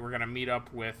we're gonna meet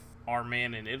up with our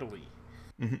man in Italy.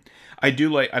 Mm-hmm. I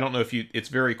don't know if it's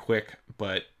very quick,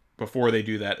 but before they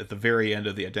do that, at the very end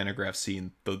of the identigraph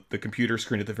scene, the computer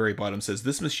screen at the very bottom says,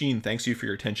 "This machine thanks you for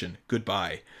your attention.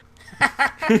 Goodbye."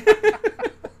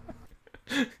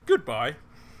 Goodbye.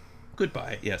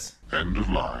 Goodbye, yes. End of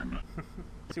line.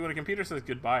 See, when a computer says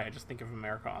goodbye, I just think of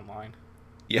America Online.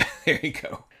 Yeah, there you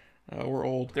go. We're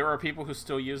old. There are people who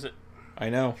still use it. I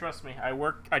know. Trust me,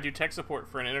 I do tech support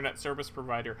for an internet service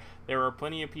provider. There are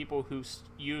plenty of people who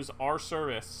use our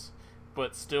service,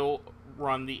 but still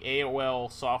run the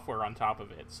AOL software on top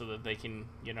of it, so that they can,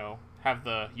 have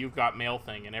the "You've Got Mail"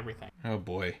 thing and everything. Oh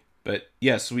boy. But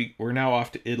yes, we're now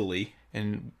off to Italy,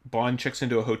 and Bond checks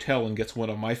into a hotel and gets one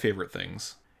of my favorite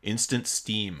things: instant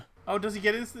steam. Oh, does he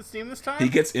get instant steam this time? He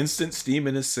gets instant steam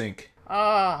in his sink.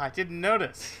 Ah, I didn't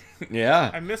notice.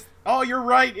 Yeah. I missed. Oh, you're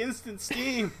right, instant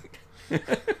steam.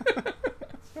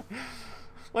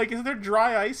 Like, is there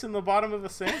dry ice in the bottom of the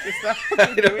sink? Is that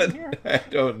what they're doing here? I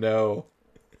don't know.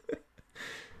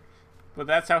 But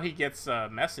that's how he gets a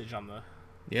message on the...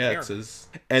 Yeah, it says...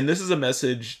 And this is a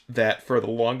message that for the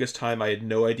longest time I had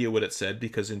no idea what it said,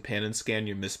 because in Pan and Scan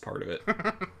you miss part of it.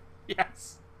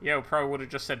 Yes. Yeah, it probably would have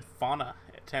just said fauna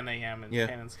at 10 a.m. in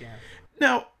Pan and Scan.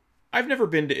 Now, I've never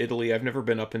been to Italy. I've never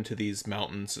been up into these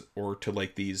mountains or to,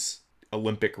 like, these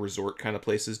Olympic resort kind of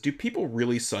places. Do people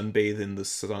really sunbathe in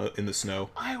the snow?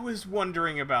 I was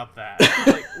wondering about that.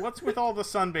 Like, what's with all the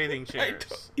sunbathing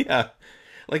chairs? Yeah.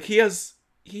 Like, he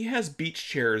has beach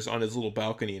chairs on his little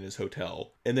balcony in his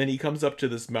hotel, and then he comes up to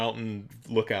this mountain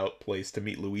lookout place to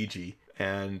meet Luigi,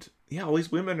 and yeah, all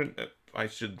these women, I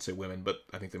shouldn't say women, but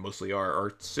I think they mostly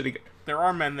are sitting. There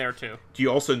are men there too. Do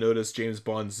you also notice James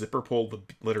Bond's zipper pull the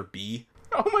letter B?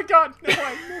 Oh my god, no,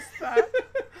 I missed that.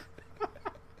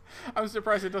 I'm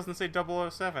surprised it doesn't say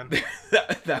 007.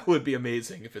 that would be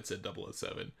amazing if it said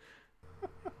 007.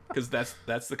 Because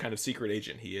that's the kind of secret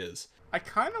agent he is. I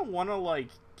kind of want to, like,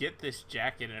 get this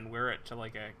jacket and wear it to,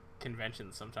 like, a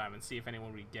convention sometime and see if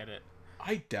anyone would get it.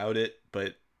 I doubt it,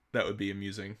 but that would be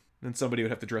amusing. Then somebody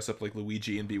would have to dress up like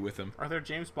Luigi and be with him. Are there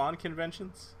James Bond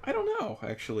conventions? I don't know,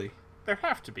 actually. There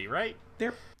have to be, right?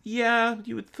 Yeah,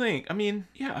 you would think. I mean,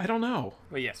 yeah, I don't know.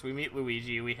 But yes, we meet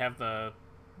Luigi. We have our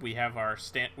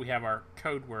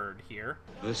code word here.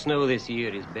 The snow this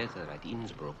year is better at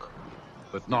Innsbruck.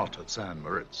 But not at San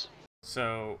Moritz.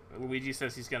 So Luigi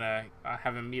says he's gonna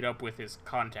have him meet up with his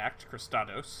contact,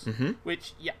 Kristados. Mm-hmm.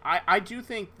 Which, yeah, I do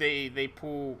think they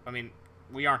pull. I mean,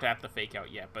 we aren't at the fake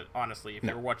out yet, but honestly, if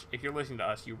you're listening to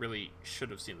us, you really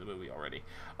should have seen the movie already.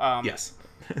 Yes.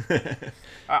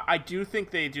 I do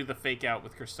think they do the fake out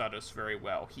with Kristados very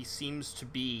well. He seems to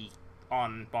be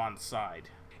on Bond's side.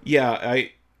 Yeah,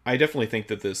 I definitely think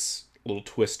that this little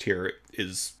twist here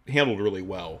is handled really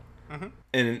well. Mm-hmm.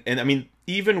 And I mean,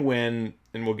 even when,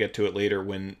 and we'll get to it later,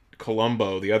 when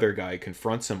Columbo, the other guy,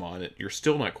 confronts him on it, you're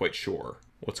still not quite sure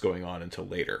what's going on until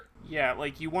later. Yeah,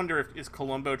 like, you wonder if is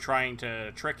Columbo trying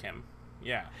to trick him.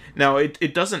 Yeah. Now,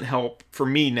 it doesn't help for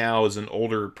me now as an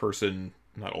older person,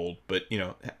 not old, but,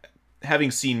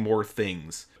 having seen more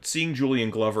things. Seeing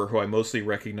Julian Glover, who I mostly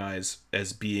recognize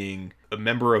as being a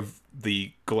member of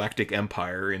the Galactic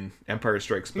Empire in Empire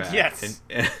Strikes Back. Yes.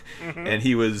 And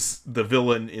he was the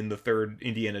villain in the third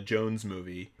Indiana Jones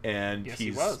movie. And yes,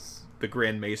 he's he was the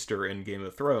Grand Maester in Game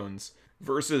of Thrones.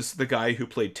 Versus the guy who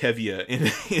played Tevye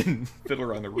in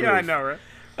Fiddler on the Roof. Yeah, I know, right?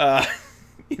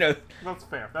 That's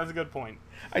fair. That's a good point.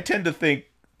 I tend to think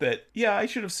that, yeah, I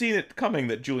should have seen it coming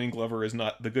that Julian Glover is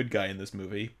not the good guy in this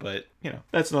movie, but,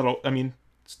 that's not all. I mean,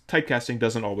 typecasting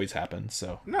doesn't always happen,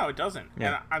 so. No, it doesn't.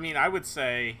 Yeah. And, I mean, I would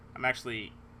say, I'm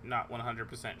actually not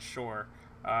 100% sure.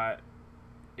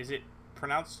 Is it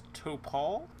pronounced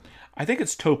Topol? I think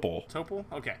it's Topol. Topol?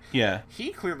 Okay. Yeah.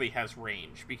 He clearly has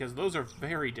range, because those are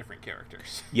very different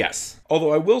characters. Yes.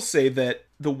 Although I will say that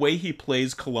the way he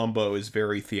plays Columbo is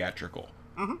very theatrical.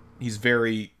 Mm-hmm. He's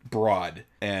very broad,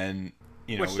 and,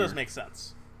 Which does make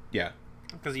sense. Yeah.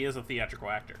 Because he is a theatrical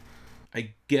actor.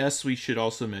 I guess we should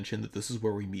also mention that this is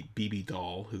where we meet Bibi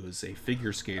Doll, who is a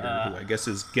figure skater who I guess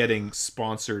is getting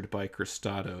sponsored by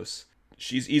Kristados.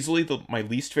 She's easily my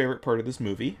least favorite part of this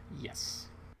movie. Yes.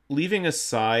 Leaving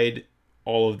aside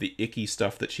all of the icky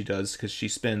stuff that she does, because she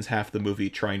spends half the movie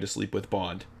trying to sleep with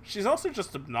Bond. She's also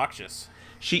just obnoxious.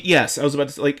 Yes, I was about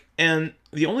to say, and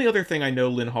the only other thing I know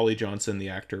Lynn Holly Johnson, the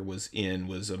actor, was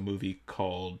a movie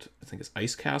called, I think it's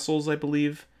Ice Castles, I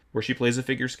believe, where she plays a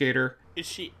figure skater. Is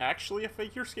she actually a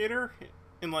figure skater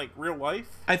in, like, real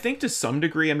life? I think to some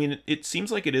degree. I mean, it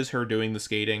seems like it is her doing the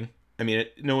skating. I mean,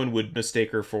 no one would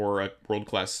mistake her for a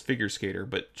world-class figure skater,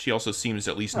 but she also seems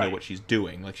to at least know what she's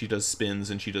doing. Like, she does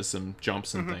spins and she does some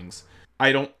jumps and things.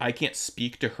 I can't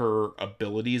speak to her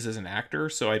abilities as an actor,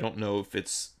 so I don't know if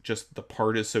it's just the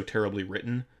part is so terribly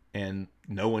written and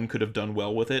no one could have done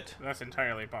well with it. That's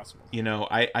entirely possible.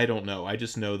 I don't know. I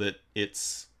just know that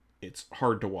it's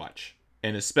hard to watch,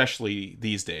 and especially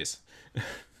these days.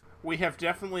 We have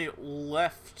definitely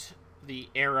left the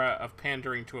era of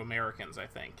pandering to Americans, I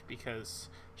think, because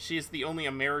she's the only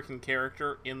American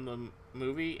character in the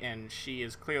movie, and she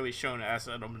is clearly shown as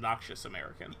an obnoxious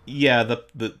American. Yeah,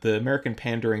 the American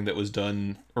pandering that was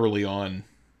done early on,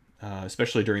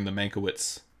 especially during the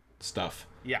Mankiewicz stuff.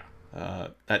 Yeah.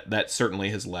 That certainly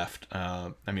has left.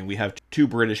 I mean, we have two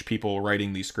British people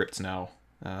writing these scripts now.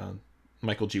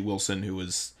 Michael G. Wilson, who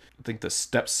was, I think, the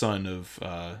stepson of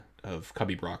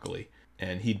Cubby Broccoli,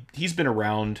 and he's been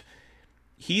around.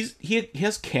 He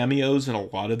has cameos in a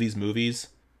lot of these movies.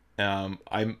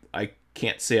 I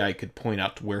can't say I could point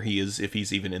out to where he is if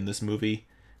he's even in this movie,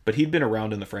 but he'd been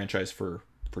around in the franchise for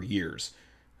years,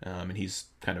 and he's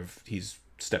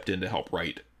stepped in to help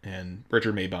write. And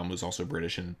Richard Maybaum was also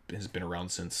British and has been around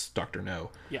since Dr. No.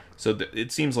 Yeah. So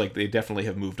it seems like they definitely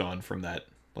have moved on from that.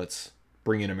 Let's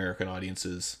bring in American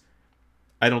audiences.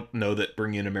 I don't know that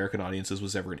bringing in American audiences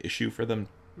was ever an issue for them.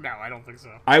 No, I don't think so.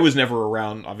 I was never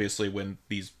around, obviously, when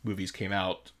these movies came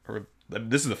out. Or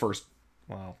this is the first.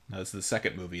 Well, no, this is the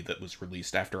second movie that was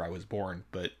released after I was born.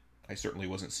 But I certainly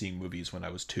wasn't seeing movies when I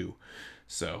was 2.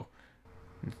 So,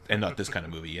 and not this kind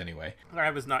of movie anyway. I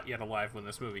was not yet alive when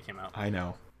this movie came out. I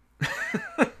know.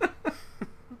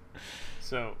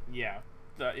 So, yeah.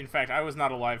 In fact, I was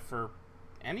not alive for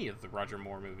any of the Roger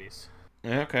Moore movies.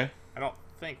 Okay. I don't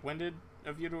think. When did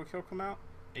A View to a Kill come out?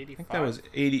 85? I think that was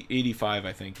 85,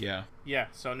 I think, yeah. Yeah,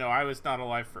 so no, I was not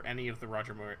alive for any of the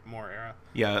Roger Moore era.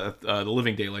 Yeah, The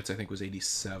Living Daylights, I think, was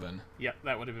 87. Yep,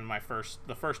 that would have been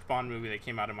the first Bond movie that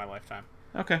came out in my lifetime.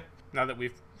 Okay. Now that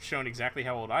we've shown exactly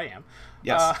how old I am.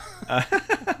 Yes.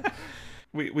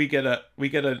 We get a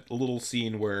little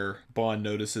scene where Bond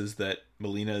notices that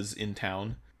Melina's in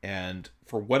town, and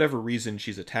for whatever reason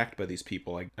she's attacked by these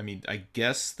people. I mean, I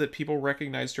guess that people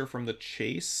recognized her from the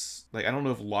chase. Like, I don't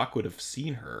know if Locke would have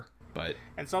seen her, but...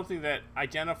 And something that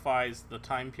identifies the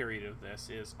time period of this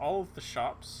is all of the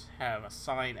shops have a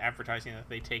sign advertising that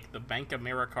they take the Bank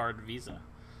Americard Visa.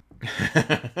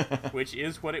 Which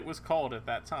is what it was called at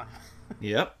that time.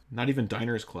 Yep. Not even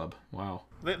Diners Club. Wow.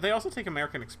 They also take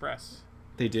American Express.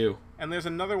 They do. And there's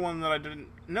another one that I didn't...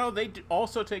 No, they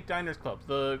also take Diners Club.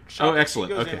 The shop that she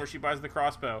goes in where she buys the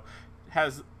crossbow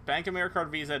has Bank Americard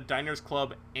Visa, Diners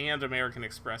Club, and American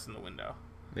Express in the window.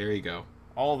 There you go.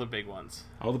 All the big ones.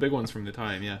 All the big ones from the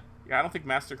time, yeah. Yeah, I don't think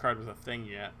MasterCard was a thing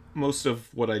yet. Most of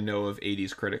what I know of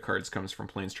 80s credit cards comes from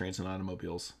Planes, Trains, and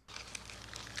Automobiles.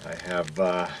 I have,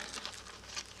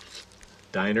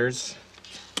 Diners,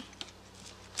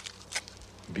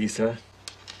 Visa,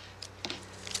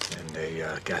 and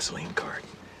a gasoline card.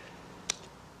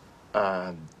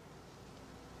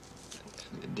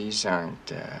 These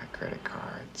aren't credit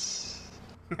cards.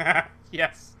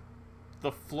 Yes.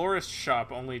 The florist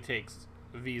shop only takes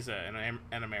Visa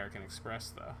and American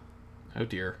Express, though. Oh,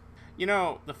 dear. You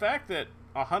know, the fact that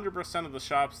 100% of the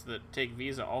shops that take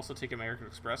Visa also take American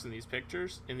Express in these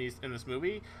pictures, in this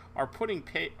movie, are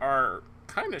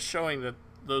kind of showing that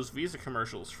those Visa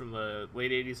commercials from the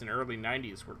late 80s and early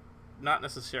 90s were not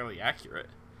necessarily accurate.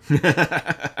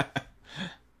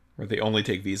 Where they only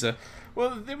take Visa?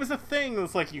 Well, there was a thing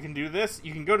that's like, you can do this,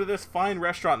 you can go to this fine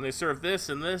restaurant and they serve this,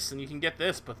 and you can get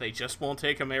this, but they just won't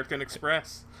take American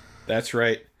Express. That's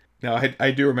right. No,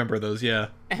 I do remember those, yeah.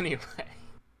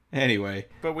 Anyway.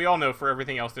 But we all know for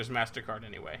everything else there's MasterCard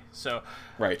anyway, so...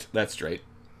 Right, that's straight.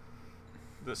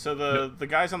 So the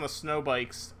guys on the snow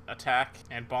bikes attack,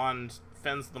 and Bond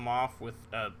fends them off with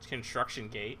a construction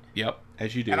gate. Yep,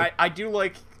 as you do. And I do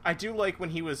like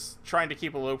when he was trying to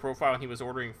keep a low profile and he was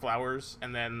ordering flowers,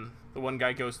 and then the one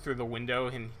guy goes through the window,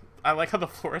 and I like how the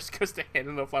florist goes to hand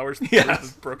him the flowers through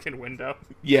his broken window.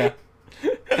 Yeah.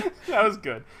 That was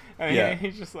good. And yeah.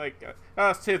 He's just like,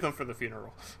 save them for the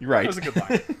funeral. Right. That was a good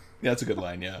line. That's a good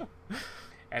line, yeah.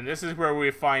 And this is where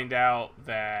we find out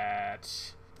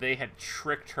that they had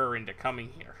tricked her into coming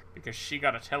here, because she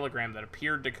got a telegram that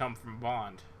appeared to come from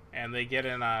Bond, and they get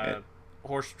in a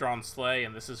horse-drawn sleigh,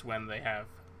 and this is when they have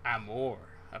amour,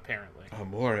 apparently.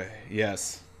 Amore,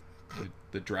 yes.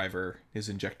 The driver is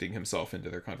injecting himself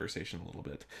into their conversation a little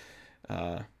bit.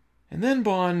 And then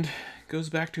Bond goes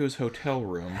back to his hotel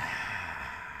room.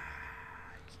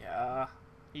 Yeah,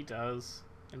 he does.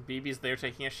 And BB's there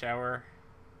taking a shower.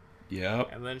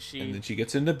 Yep. And then she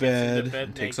gets into bed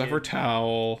and takes off her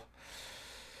towel.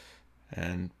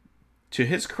 And to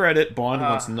his credit, Bond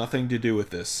wants nothing to do with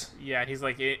this. Yeah, he's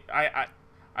like, I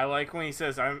like when he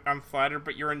says, I'm flattered,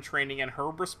 but you're in training. And her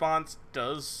response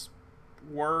does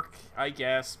work, I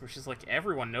guess. Which is like,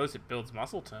 everyone knows it builds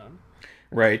muscle tone.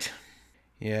 Right.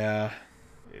 Yeah.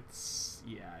 It's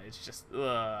just,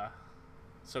 so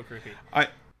creepy.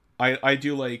 I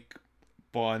do like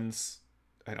Bond's,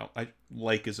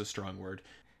 like is a strong word.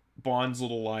 Bond's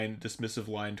little line, dismissive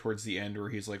line towards the end where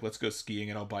he's like, let's go skiing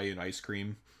and I'll buy you an ice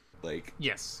cream. Like,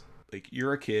 Yes. like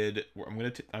you're a kid.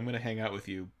 I'm gonna hang out with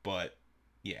you, but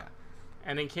yeah.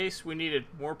 And in case we needed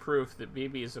more proof that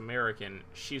BB is American,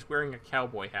 she's wearing a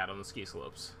cowboy hat on the ski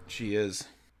slopes. She is,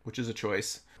 which is a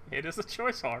choice. It is a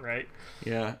choice, all right.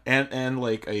 Yeah, and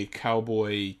like a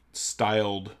cowboy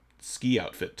styled ski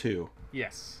outfit too.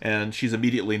 Yes. And she's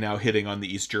immediately now hitting on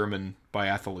the East German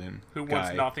biathlon Who guy,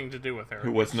 wants nothing to do with her.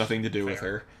 who wants nothing to do with Fair.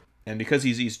 her. And because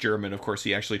he's East German, of course,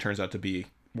 he actually turns out to be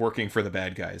working for the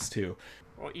bad guys too.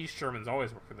 Well, East Germans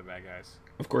always work for the bad guys.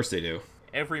 Of course they do.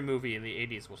 Every movie in the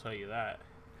 80s will tell you that.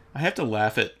 I have to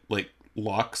laugh at like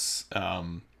Locke's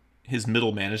his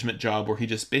middle management job where he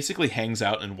just basically hangs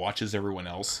out and watches everyone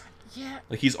else. Yeah.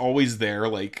 Like he's always there,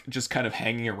 like just kind of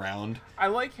hanging around. I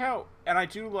like how, and I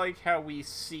do like how we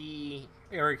see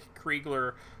Eric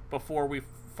Kriegler before we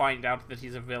find out that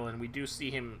he's a villain. We do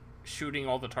see him shooting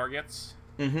all the targets.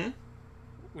 Mm-hmm.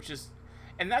 Which is,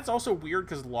 and that's also weird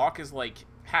because Locke is like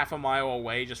half a mile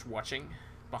away just watching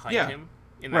behind Yeah. him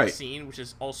in that Right. scene, which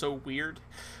is also weird.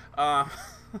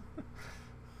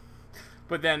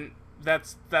 But then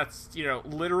that's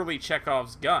literally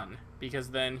Chekhov's gun,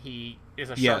 because then he is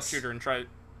a Yes. sharpshooter and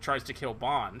tries to kill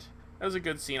Bond. That was a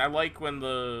good scene. I like when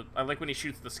he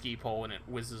shoots the ski pole and it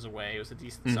whizzes away. It was a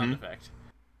decent sound effect.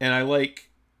 And I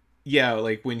like, yeah,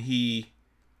 like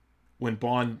when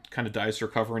Bond kind of dives for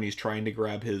cover and he's trying to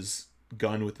grab his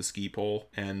gun with the ski pole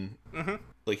and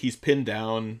like he's pinned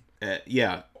down.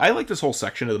 Yeah, I like this whole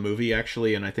section of the movie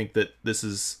actually, and I think that this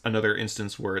is another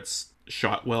instance where it's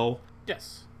shot well.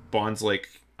 Yes. Bond's like,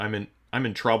 I'm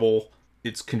in trouble.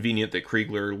 It's convenient that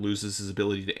Kriegler loses his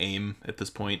ability to aim at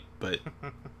this point, but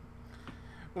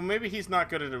Well, maybe he's not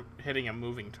good at hitting a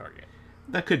moving target.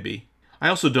 that could be. I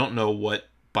also don't know what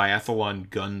biathlon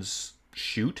guns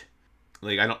shoot.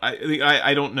 Like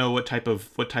I don't know what type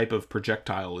of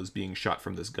projectile is being shot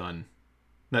from this gun.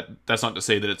 That's not to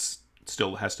say that it's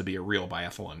still has to be a real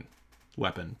biathlon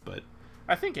weapon, but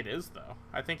I think it is, though.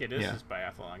 I think it is Yeah. his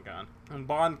biathlon gun. And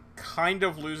Bond kind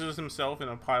of loses himself in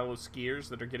a pile of skiers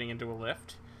that are getting into a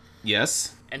lift.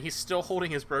 yes, And he's still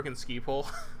holding his broken ski pole,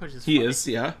 which is he funny. is.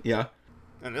 Yeah.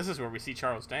 And this is where we see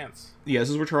Charles dance. Yeah, this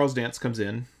is where Charles Dance comes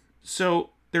in. So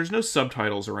there's no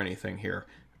subtitles or anything here.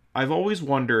 I've always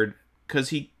wondered, because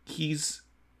he's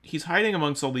hiding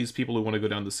amongst all these people who want to go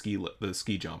down the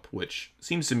ski jump, which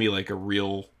seems to me like a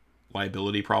real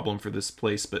liability problem for this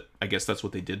place, but I guess that's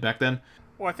what they did back then.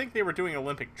 Well, I think they were doing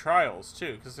Olympic trials,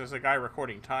 too, because there's a guy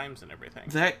recording times and everything.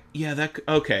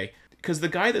 Okay. Because the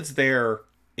guy that's there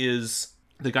is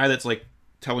the guy that's like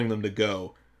telling them to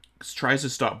go, tries to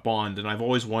stop Bond, and I've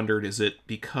always wondered, is it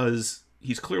because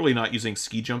he's clearly not using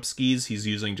ski jump skis, he's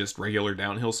using just regular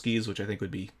downhill skis, which I think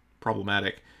would be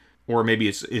problematic. Or maybe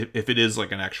it's, if it is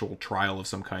like an actual trial of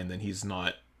some kind, then he's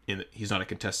not a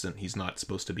contestant, he's not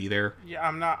supposed to be there. Yeah,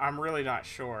 I'm really not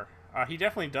sure. He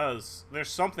definitely does. There's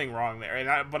something wrong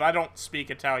there, but I don't speak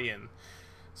Italian,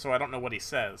 so I don't know what he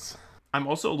says. I'm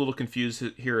also a little confused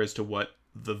here as to what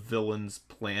the villain's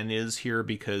plan is here,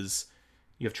 because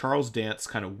you have Charles Dance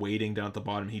kind of waiting down at the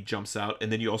bottom, he jumps out,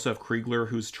 and then you also have Kriegler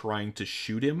who's trying to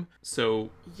shoot him.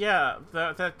 So Yeah,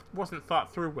 that wasn't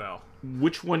thought through well.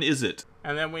 which one is it?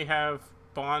 And then we have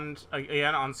Bond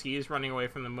again on skis running away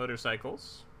from the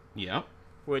motorcycles, Yeah.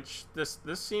 which this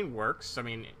scene works. I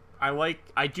mean,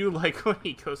 I do like when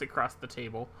he goes across the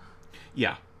table,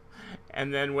 Yeah.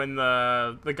 and then when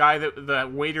the the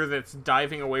waiter that's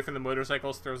diving away from the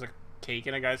motorcycles throws a cake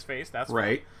in a guy's face. That's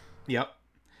Right. Yep.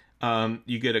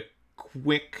 You get a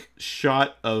quick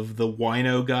shot of the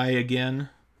wino guy again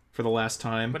for the last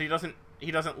time. But he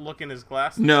doesn't look in his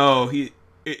glass. No,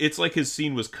 it's like his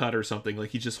scene was cut or something. Like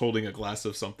he's just holding a glass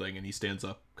of something and he stands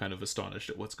up kind of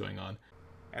astonished at what's going on.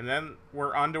 And then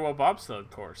we're onto a bobsled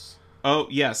course. Oh,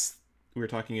 yes. We were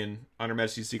talking in On Her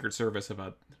Majesty's Secret Service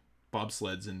about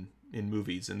bobsleds in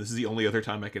movies, and this is the only other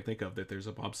time I can think of that there's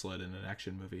a bobsled in an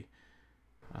action movie.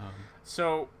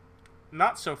 So,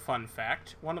 not so fun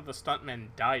fact, one of the stuntmen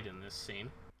died in this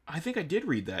scene. I think I did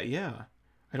read that, yeah.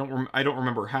 I don't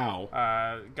remember how.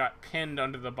 Got pinned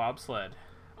under the bobsled.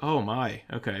 Oh my,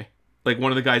 okay. Like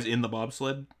one of the guys in the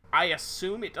bobsled? I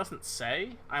assume it doesn't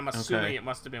say. I'm assuming Okay. it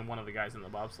must have been one of the guys in the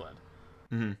bobsled.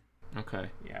 Mm-hmm. Okay.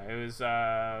 Yeah, it was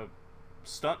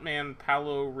stuntman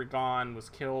Paolo Regan was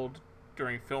killed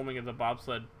during filming of the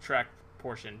bobsled track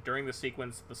portion. During the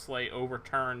sequence, the sleigh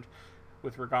overturned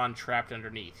with Regan trapped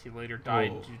underneath. He later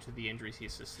died Whoa. due to the injuries he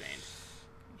sustained.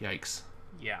 Yikes.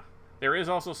 Yeah. There is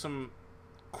also some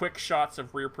quick shots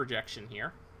of rear projection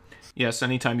here. Yes,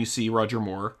 anytime you see Roger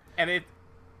Moore. And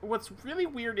what's really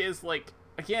weird is, like,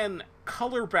 again,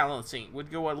 color balancing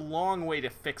would go a long way to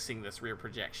fixing this rear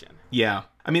projection. Yeah.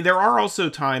 I mean, there are also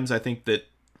times I think that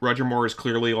Roger Moore is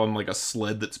clearly on like a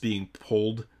sled that's being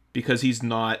pulled because it's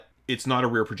not a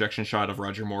rear projection shot of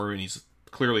Roger Moore and he's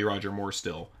clearly Roger Moore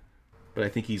still. But I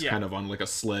think he's kind of on like a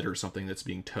sled or something that's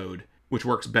being towed, which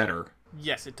works better.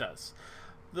 Yes, it does.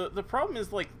 The problem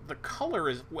is, like, the color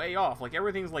is way off. Like,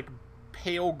 everything's, like,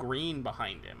 pale green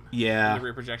behind him. Yeah. In the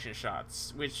rear projection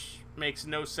shots, which makes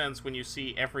no sense when you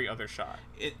see every other shot.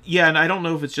 And I don't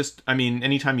know if it's just... I mean,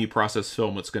 anytime you process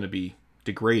film, it's going to be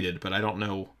degraded, but I don't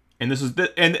know... And this is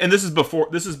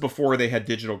this is before they had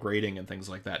digital grading and things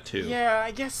like that, too. Yeah,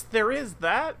 I guess there is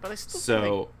that, but I still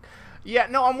think... Yeah,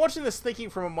 no, I'm watching this thinking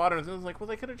from a modern... I was like, well,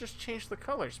 they could have just changed the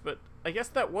colors, but I guess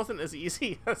that wasn't as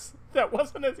easy in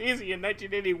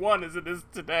 1981 as it is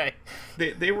today.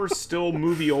 They were still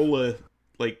moviola,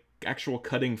 like, actual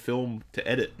cutting film to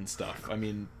edit and stuff. I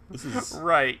mean, this is...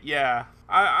 Right, yeah.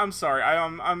 I'm sorry.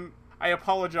 I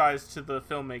apologize to the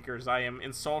filmmakers. I am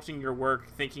insulting your work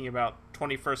thinking about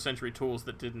 21st century tools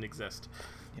that didn't exist.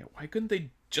 Yeah, why couldn't they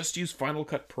just use Final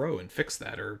Cut Pro and fix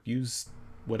that, or use...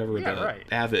 whatever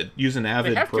right. use an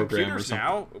Avid they have program or something.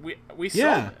 Now. We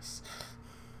saw this.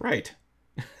 Right.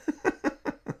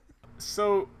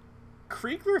 So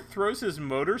Kriegler throws his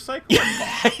motorcycle.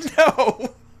 I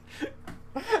know.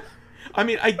 I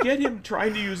mean, I get him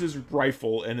trying to use his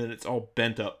rifle and then it's all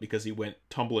bent up because he went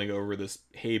tumbling over this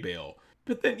hay bale.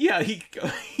 But then he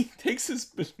takes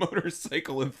his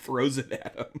motorcycle and throws it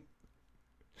at him.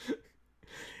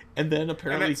 And then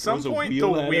apparently and at some point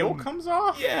the wheel comes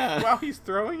off while he's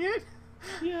throwing it.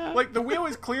 Yeah. Like, the wheel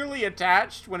is clearly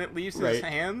attached when it leaves his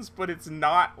hands, but it's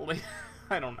not...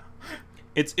 I don't know.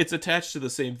 It's attached to the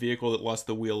same vehicle that lost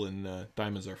the wheel in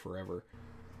Diamonds Are Forever.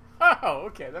 Oh,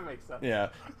 okay, that makes sense. Yeah.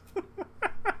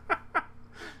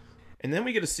 And then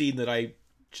we get a scene that I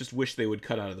just wish they would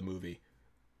cut out of the movie.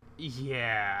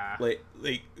 Yeah. Like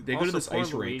they go to this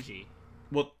ice rink.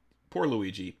 Well, poor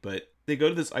Luigi, but they go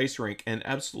to this ice rink and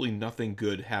absolutely nothing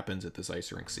good happens at this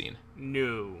ice rink scene.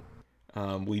 No.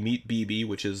 We meet BB,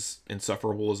 which is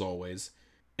insufferable as always.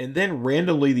 And then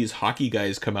randomly these hockey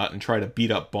guys come out and try to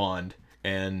beat up Bond.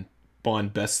 And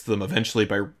Bond bests them eventually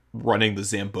by running the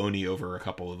Zamboni over a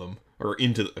couple of them. Or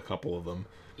into a couple of them.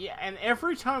 Yeah, and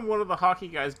every time one of the hockey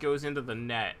guys goes into the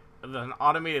net, an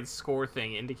automated score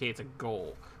thing indicates a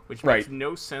goal. Which makes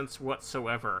no sense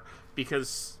whatsoever.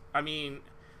 Because, I mean...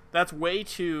 There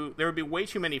would be way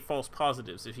too many false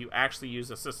positives if you actually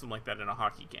use a system like that in a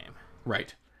hockey game.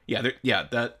 Right. Yeah,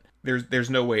 there's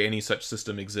no way any such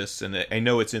system exists, and I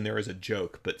know it's in there as a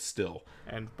joke, but still.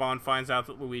 And Bond finds out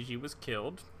that Luigi was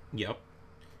killed. Yep.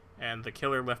 And the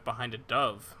killer left behind a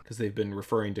dove. Because they've been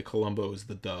referring to Columbo as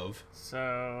the dove.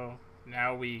 So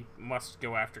now we must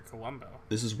go after Columbo.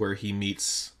 This is where he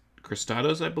meets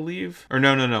Cristados, I believe. Or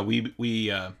no.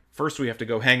 We first we have to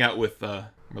go hang out with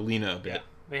Melina a bit. Yeah.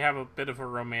 They have a bit of a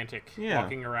romantic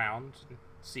walking around, and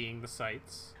seeing the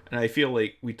sights. And I feel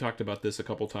like we talked about this a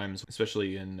couple times,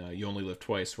 especially in You Only Live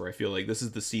Twice, where I feel like this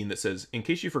is the scene that says, in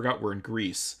case you forgot we're in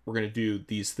Greece, we're going to do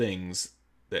these things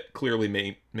that clearly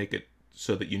make it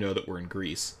so that you know that we're in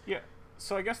Greece. Yeah.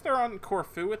 So I guess they're on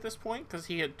Corfu at this point, because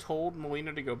he had told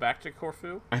Melina to go back to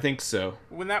Corfu? I think so.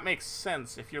 When that makes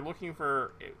sense, if you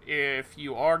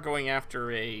are going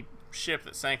after a ship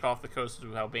that sank off the coast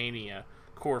of Albania...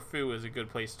 Corfu is a good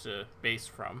place to base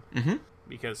from. Mm-hmm.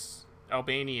 Because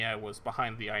Albania was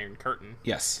behind the Iron Curtain.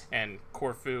 Yes. And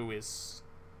Corfu is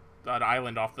an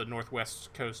island off the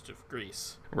northwest coast of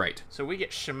Greece. Right. So we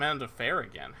get Chemin de Fer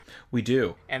again. We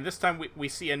do. And this time we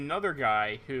see another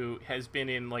guy who has been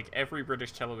in like every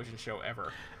British television show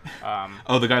ever.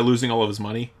 The guy losing all of his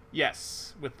money?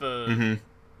 Yes. With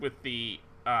the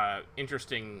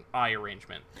interesting eye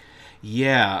arrangement.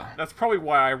 Yeah. That's probably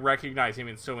why I recognize him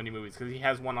in so many movies, because he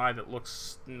has one eye that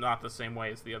looks not the same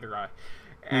way as the other eye.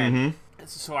 And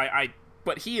so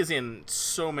but he is in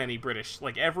so many British,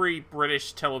 like every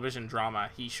British television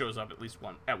drama, he shows up at least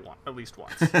once.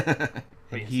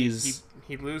 But yes,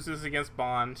 he loses against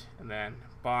Bond, and then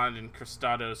Bond and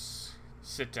Cristados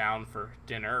sit down for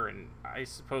dinner, and I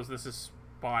suppose this is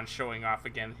Bond showing off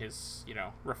again his,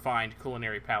 refined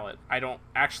culinary palate. I don't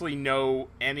actually know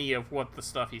any of what the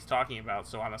stuff he's talking about,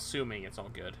 so I'm assuming it's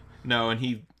all good. No, and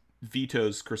he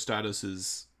vetoes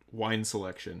Cristados' wine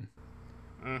selection.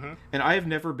 Mm-hmm. And I have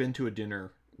never been to a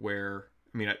dinner where,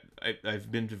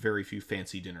 I've been to very few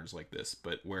fancy dinners like this,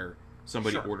 but where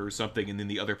somebody orders something and then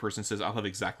the other person says, I'll have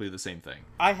exactly the same thing.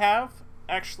 I have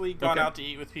actually gone out to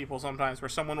eat with people sometimes where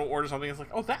someone will order something and it's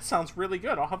like, oh, that sounds really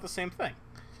good. I'll have the same thing.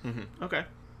 Mm-hmm. Okay.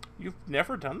 You've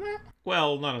never done that?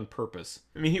 Well, not on purpose.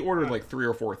 I mean, he ordered like 3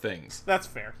 or 4 things. That's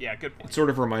fair. Yeah, good It point. sort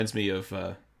of reminds me of,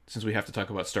 since we have to talk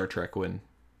about Star Trek, when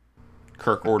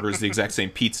Kirk orders the exact same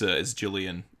pizza as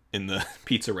Jillian in the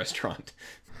pizza restaurant.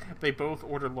 They both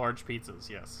ordered large pizzas,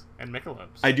 yes. And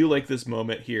Michelob's. I do like this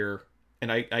moment here,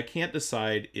 and I can't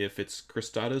decide if it's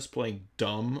Christados playing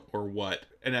dumb or what.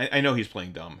 And I know he's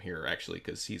playing dumb here, actually,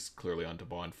 because he's clearly on to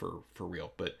Bond for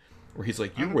real. But where he's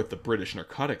like, you're with the British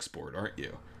Narcotics Board, aren't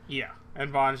you? Yeah.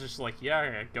 And Bond's just like,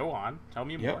 yeah, go on. Tell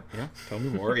me more. Yeah, tell me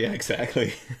more. Yeah,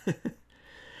 exactly.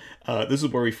 This is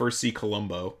where we first see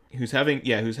Columbo, who's having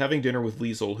dinner with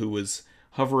Liesel, who was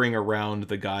hovering around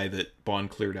the guy that Bond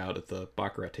cleared out at the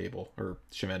Baccarat table, or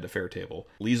Chemin de Fer table.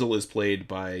 Liesel is played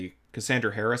by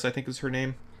Cassandra Harris, I think is her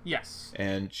name. Yes.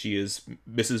 And she is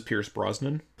Mrs. Pierce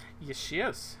Brosnan. Yes, she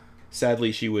is.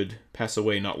 Sadly, she would pass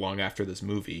away not long after this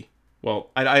movie. Well,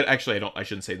 I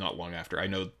shouldn't say not long after. I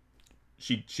know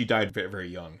she died very, very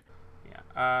young.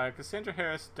 Yeah. Cassandra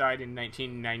Harris died in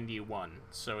 1991,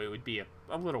 so it would be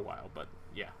a little while, but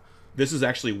yeah. This is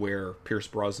actually where Pierce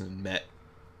Brosnan met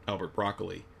Albert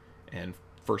Broccoli and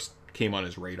first came on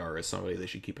his radar as somebody they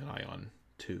should keep an eye on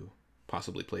to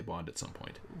possibly play Bond at some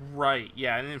point. Right,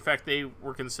 yeah, and in fact they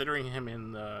were considering him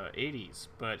in the 80s,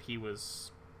 but he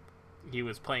was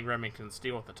playing Remington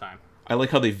Steele at the time. I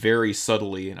like how they very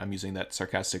subtly, and I'm using that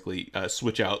sarcastically,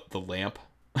 switch out the lamp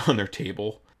on their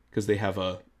table, because they have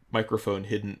a microphone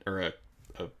hidden, or a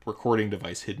recording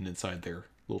device hidden inside their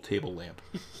little table lamp.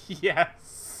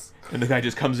 Yes. And the guy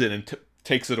just comes in and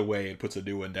takes it away and puts a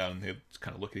new one down, and they just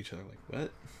kind of look at each other like,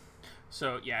 what?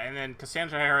 So, yeah, and then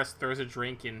Cassandra Harris throws a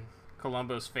drink in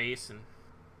Columbo's face, and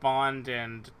Bond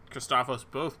and Christophos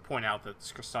both point out that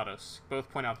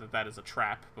that is a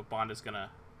trap, but Bond is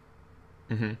gonna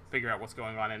figure out what's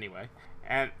going on anyway.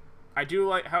 And I do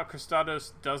like how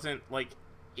Christophos doesn't, like,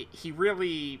 he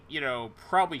really,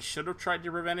 probably should have tried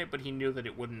to prevent it, but he knew that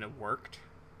it wouldn't have worked,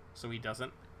 so he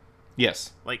doesn't.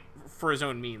 Yes. Like, for his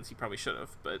own means, he probably should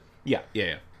have, but... Yeah.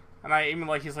 And I even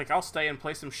he's like, I'll stay and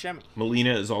play some Shemmy.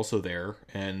 Melina is also there,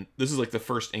 and this is like the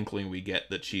first inkling we get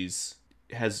that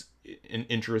has an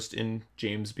interest in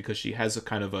James, because she has a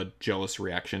kind of a jealous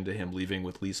reaction to him leaving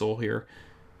with Liesel here.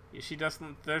 Yeah, she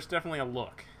doesn't. There's definitely a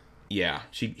look. Yeah,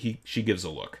 she gives a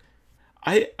look.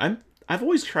 I've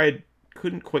always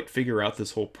couldn't quite figure out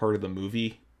this whole part of the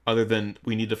movie, other than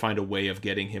we need to find a way of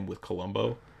getting him with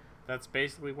Columbo. That's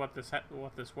basically what this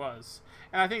was,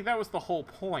 and I think that was the whole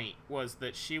point, was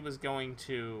that she was going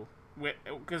to,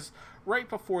 because right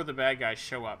before the bad guys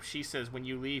show up, she says, "When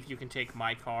you leave, you can take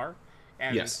my car,"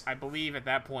 and yes. I believe at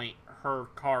that point her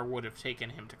car would have taken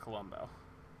him to Columbo.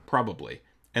 Probably,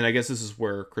 and I guess this is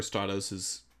where Christophos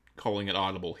is calling it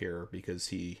audible here, because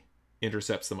he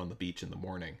intercepts them on the beach in the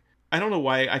morning. I don't know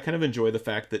why. I kind of enjoy the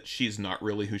fact that she's not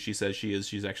really who she says she is.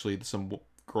 She's actually some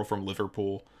girl from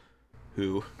Liverpool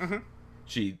who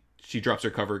she drops her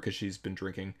cover because she's been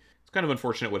drinking. It's kind of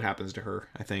unfortunate what happens to her,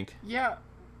 I think. Yeah,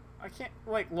 I can't,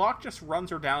 Locke just runs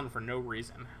her down for no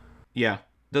reason. Yeah,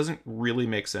 doesn't really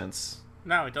make sense.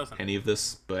 No, it doesn't. Any of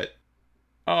this, but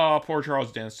poor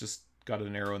Charles Dance just got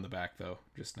an arrow in the back though,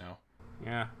 just now.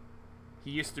 Yeah.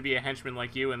 He used to be a henchman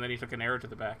like you, and then he took an arrow to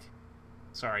the back.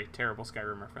 Sorry, terrible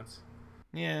Skyrim reference.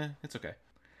 Yeah, it's okay.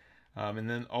 And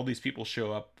then all these people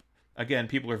show up. Again,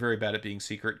 people are very bad at being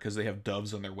secret because they have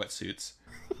doves on their wetsuits.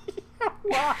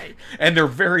 Why? And they're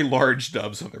very large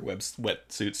doves on their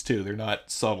wetsuits, too. They're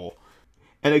not subtle.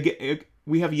 And again,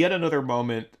 we have yet another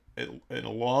moment in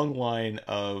a long line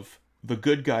of the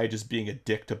good guy just being a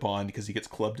dick to Bond because he gets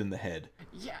clubbed in the head.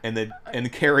 Yeah. And then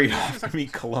carried off to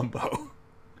meet Columbo.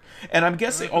 And I'm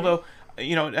guessing, although,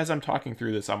 as I'm talking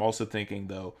through this, I'm also thinking,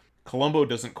 though, Columbo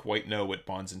doesn't quite know what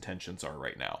Bond's intentions are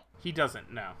right now. He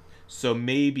doesn't, no. So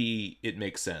maybe it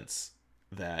makes sense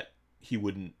that he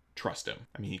wouldn't trust him.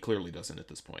 I mean, he clearly doesn't at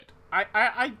this point.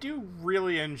 I do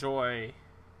really enjoy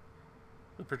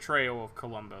the portrayal of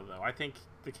Columbo, though. I think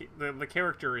the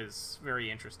character is very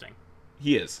interesting.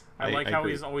 He is. I like how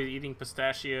agree. he's always eating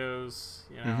pistachios.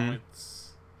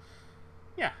 It's...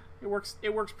 Yeah, it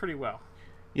works pretty well.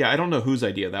 Yeah, I don't know whose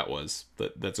idea that was,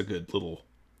 but that's a good little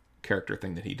character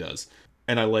thing that he does.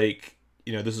 And I like,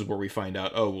 this is where we find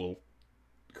out,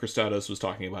 Christophos was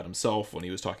talking about himself when he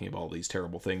was talking about all these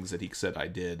terrible things that he said I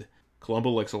did. Columbo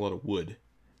likes a lot of wood,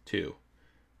 too,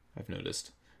 I've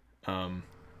noticed.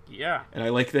 Yeah. And I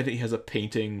like that he has a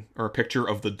painting or a picture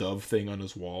of the dove thing on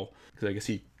his wall, because I guess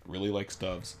he really likes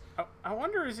doves. I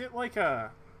wonder, is there like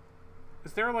a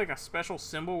special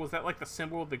symbol? Was that like the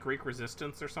symbol of the Greek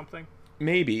resistance or something?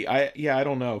 Maybe. I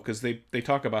don't know, because they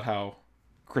talk about how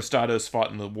Christophos fought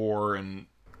in the war, and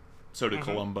so did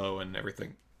Columbo and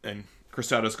everything. And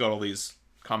Kristatos got all these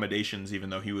commendations, even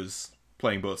though he was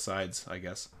playing both sides, I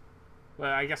guess.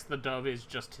 Well, I guess the dove is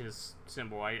just his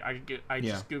symbol. I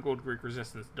just googled Greek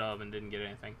resistance dove and didn't get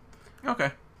anything.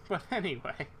 Okay. But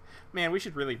anyway, man, we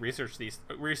should really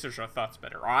research our thoughts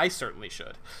better. Or I certainly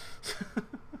should.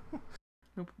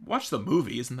 Watch the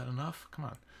movie, isn't that enough? Come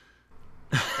on.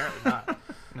 Apparently not.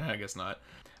 No, I guess not.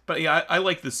 But yeah, I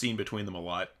like the scene between them a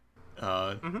lot.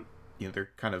 They're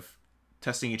kind of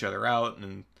testing each other out,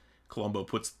 and Columbo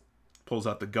pulls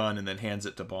out the gun and then hands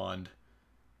it to Bond,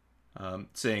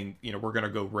 saying, we're going to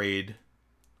go raid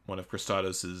one of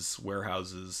Kristatos'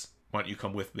 warehouses. Why don't you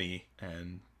come with me?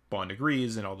 And Bond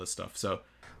agrees and all this stuff. So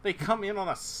they come in on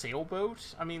a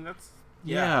sailboat? I mean, that's...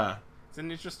 Yeah. It's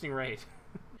an interesting raid.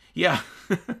 Yeah.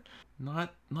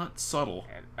 Not subtle.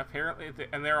 And apparently,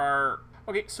 there are...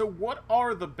 Okay, so what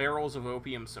are the barrels of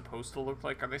opium supposed to look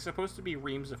like? Are they supposed to be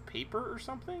reams of paper or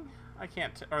something? I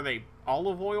can't... Are they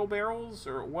olive oil barrels,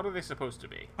 or what are they supposed to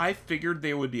be? I figured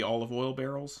they would be olive oil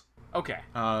barrels. Okay.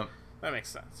 That makes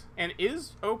sense. And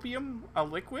is opium a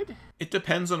liquid? It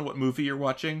depends on what movie you're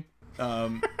watching.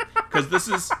 Because this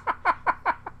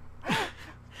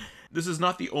is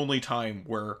not the only time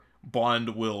where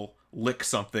Bond will lick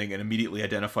something and immediately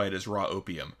identify it as raw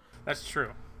opium. That's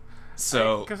true.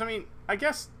 So, because I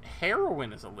guess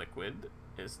heroin is a liquid.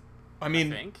 I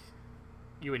think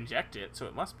you inject it, so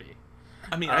it must be.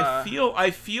 I mean,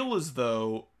 I feel as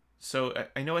though. So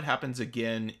I know it happens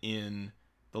again in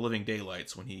The Living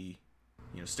Daylights when he,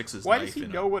 sticks his knife in. Why does he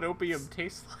know what opium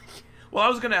tastes like? Well, I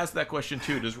was going to ask that question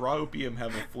too. Does raw opium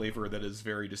have a flavor that is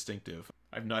very distinctive?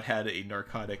 I've not had a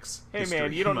narcotics. Hey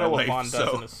man, you don't know what Bond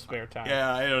does in his spare time.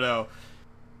 Yeah, I don't know.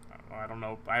 I don't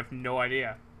know. I have no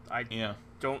idea. I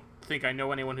don't think I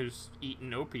know anyone who's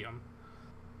eaten opium.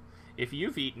 If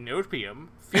you've eaten opium,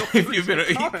 feel free if you've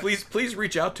been, please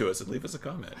reach out to us and leave us a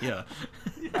comment. Yeah.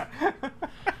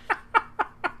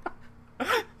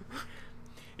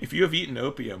 If you have eaten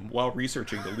opium while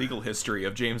researching the legal history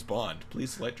of James Bond,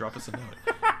 please drop us a note.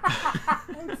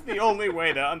 It's the only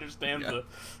way to understand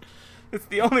It's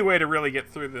the only way to really get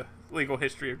through the legal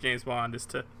history of James Bond is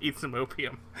to eat some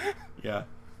opium. Yeah.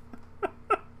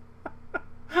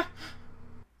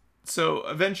 So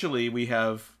eventually we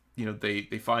have,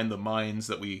 they find the mines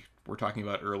that we were talking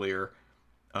about earlier.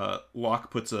 Locke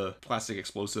puts a plastic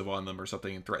explosive on them or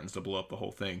something and threatens to blow up the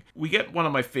whole thing. We get one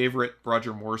of my favorite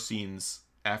Roger Moore scenes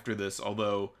after this,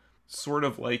 although sort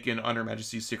of like in On Her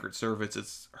Majesty's Secret Service,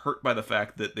 it's hurt by the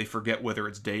fact that they forget whether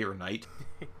it's day or night.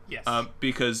 Yes.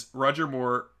 Because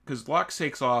Locke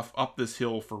takes off up this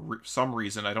hill for some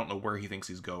reason. I don't know where he thinks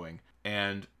he's going.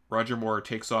 And Roger Moore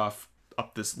takes off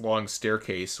up this long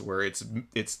staircase where it's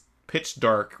pitch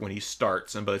dark when he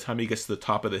starts, and by the time he gets to the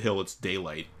top of the hill, it's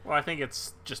daylight. Well, I think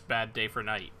it's just bad day for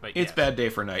night. But it's bad day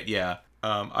for night, yeah.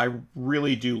 I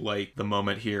really do like the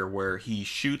moment here where he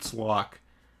shoots Locke,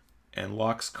 and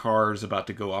Locke's car's about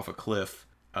to go off a cliff.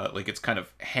 It's kind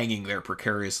of hanging there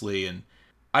precariously, and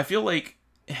I feel like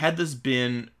had this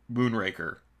been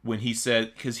Moonraker, when he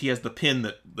said, because he has the pin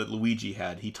that Luigi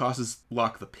had, he tosses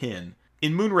Locke the pin.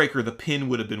 In Moonraker, the pin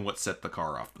would have been what set the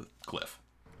car off the cliff.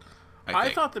 I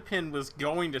thought the pin was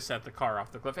going to set the car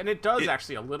off the cliff, and it does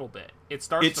actually a little bit. It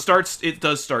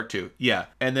does start to, yeah.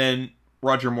 And then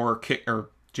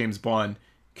James Bond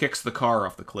kicks the car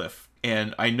off the cliff,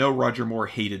 and I know Roger Moore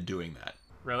hated doing that.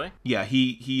 Really? Yeah,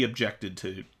 he objected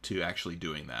to actually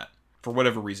doing that. For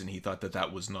whatever reason, he thought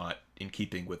that was not in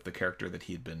keeping with the character that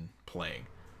he had been playing.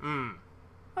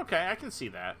 Okay, I can see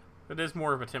that. It is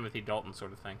more of a Timothy Dalton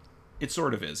sort of thing. It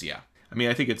sort of is, yeah. I mean,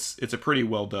 I think it's a pretty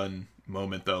well done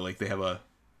moment, though. Like, they have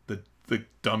the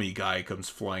dummy guy comes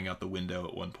flying out the window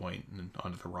at one point and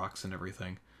onto the rocks and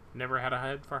everything. Never had a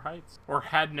head for heights. Or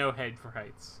had no head for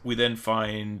heights. We then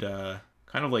find,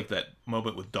 kind of like that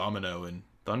moment with Domino and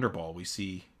Thunderball. We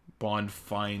see Bond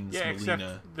finds Melina.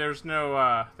 Except there's no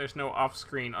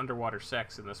off-screen underwater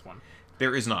sex in this one.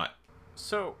 There is not.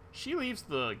 So, she leaves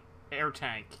the air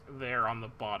tank there on the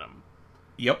bottom.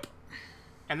 Yep.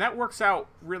 And that works out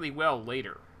really well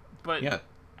later. But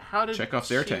how did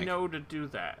she know to do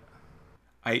that?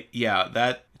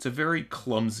 It's a very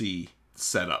clumsy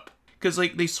setup. Because,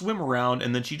 they swim around,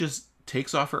 and then she just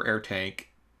takes off her air tank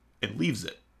and leaves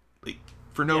it.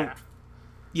 For no...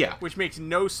 Yeah. Which makes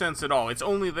no sense at all. It's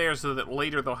only there so that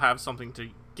later they'll have something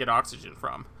to get oxygen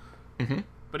from. Mm-hmm.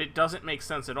 But it doesn't make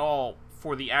sense at all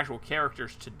for the actual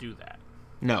characters to do that.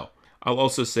 No. I'll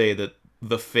also say that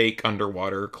the fake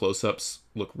underwater close-ups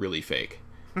look really fake.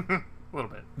 A little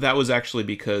bit. That was actually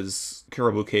because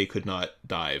Carol Bouquet could not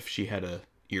dive. She had a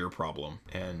ear problem,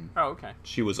 and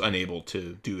she was unable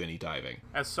to do any diving.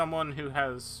 As someone who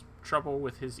has trouble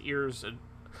with his ears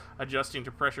adjusting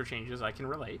to pressure changes, I can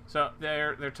relate. So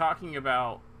they're talking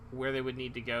about where they would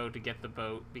need to go to get the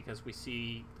boat, because we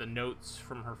see the notes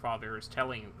from her father is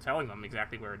telling them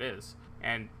exactly where it is.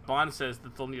 And Bond says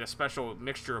that they'll need a special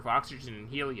mixture of oxygen and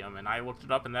helium, and I looked it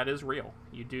up, and that is real.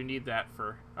 You do need that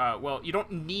for... well, you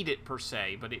don't need it per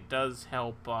se, but it does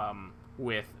help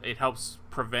it helps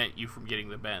prevent you from getting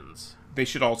the bends. They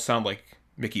should all sound like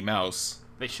Mickey Mouse.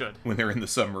 They should. When they're in the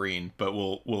submarine, but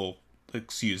we'll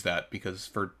excuse that because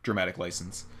for dramatic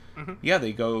license. Mm-hmm. Yeah,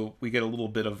 we get a little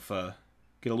bit of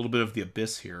the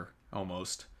abyss here,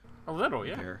 almost. A little,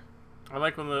 yeah. There. I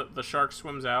like when the shark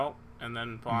swims out, and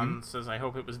then Bond says, I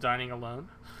hope it was dining alone.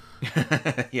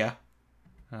 Yeah.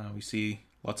 We see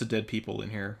lots of dead people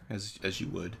in here, as you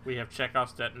would. We have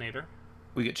Chekhov's detonator.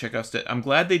 We get Chekhov's I'm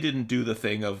glad they didn't do the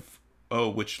thing of,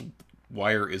 which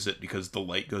wire is it because the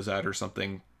light goes out or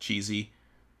something cheesy.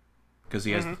 Because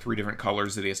he has the 3 different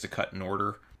colors that he has to cut in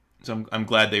order. So I'm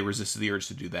glad they resisted the urge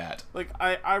to do that. Like,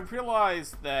 I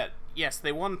realize that, yes,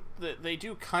 they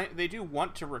do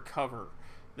want to recover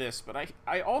this, but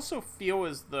I also feel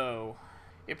as though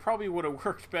it probably would have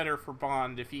worked better for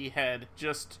Bond if he had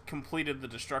just completed the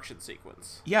destruction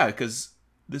sequence. Yeah, because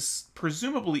this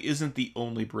presumably isn't the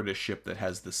only British ship that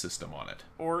has the system on it.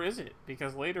 Or is it?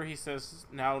 Because later he says,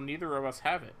 now neither of us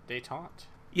have it. Détente.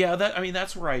 Yeah,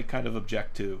 that's where I kind of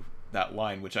object to that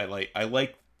line, which I like. I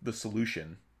like the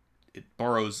solution. It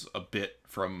borrows a bit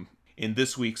from... In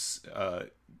this week's...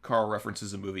 Carl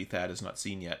references a movie Thad has not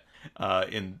seen yet.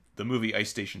 In the movie Ice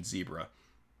Station Zebra,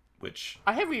 which...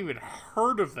 I haven't even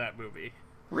heard of that movie.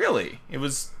 Really? It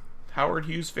was Howard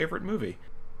Hughes' favorite movie.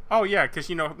 Oh, yeah, because,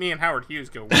 me and Howard Hughes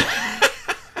go well.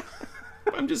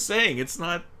 I'm just saying, it's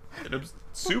not a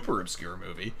super obscure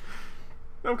movie.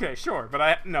 Okay, sure, but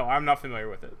I'm not familiar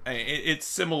with it. It's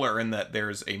similar in that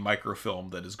there's a microfilm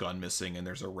that has gone missing, and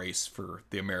there's a race for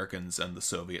the Americans and the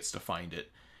Soviets to find it.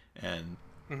 And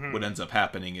what ends up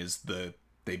happening is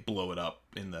they blow it up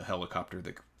in the helicopter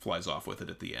that flies off with it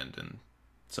at the end, and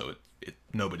so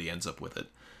nobody ends up with it.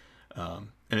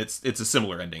 And it's a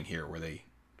similar ending here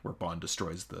where Bond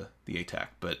destroys the ATAC.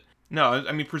 But no,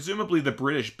 I mean, presumably the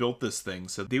British built this thing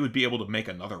so they would be able to make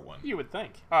another one. You would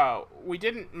think. We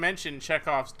didn't mention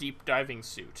Chekhov's deep diving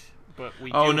suit, but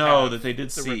we that they did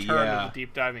the see return of the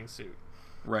deep diving suit.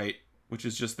 Right, which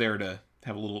is just there to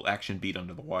have a little action beat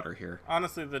under the water here.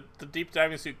 Honestly, the deep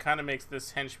diving suit kind of makes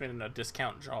this henchman a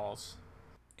discount Jaws.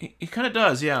 It kind of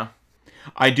does, yeah.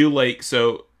 I do like,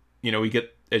 so, we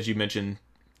get, as you mentioned,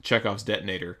 Chekhov's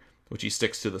detonator, which he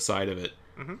sticks to the side of it.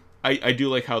 Mm-hmm. I do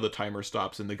like how the timer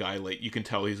stops and the guy, you can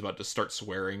tell he's about to start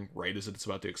swearing right as it's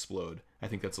about to explode. I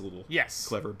think that's a little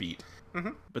clever beat.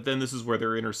 Mm-hmm. But then this is where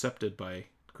they're intercepted by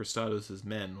Kristatos'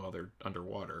 men while they're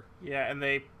underwater. Yeah, and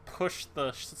they push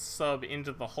the sub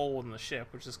into the hole in the ship,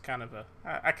 which is kind of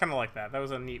I kind of like that. That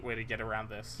was a neat way to get around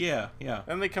this. Yeah.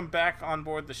 Then they come back on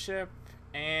board the ship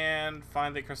and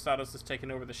find that Kristatos has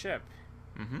taken over the ship.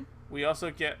 Mm-hmm. We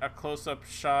also get a close-up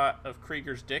shot of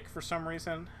Krieger's dick for some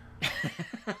reason.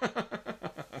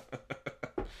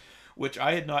 Which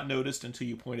I had not noticed until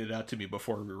you pointed out to me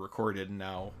before we recorded, and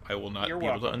now I will not be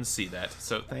able to unsee that.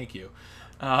 So thank you.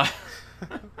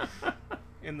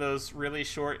 In those really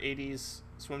short 80s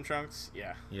swim trunks,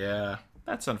 yeah. Yeah,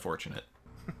 that's unfortunate.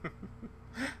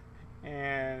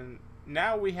 And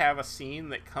now we have a scene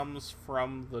that comes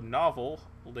from the novel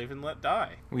Live and Let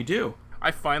Die. We do. I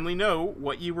finally know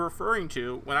what you were referring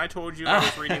to when I told you I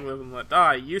was reading Live and Let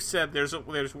Die. You said there's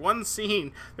one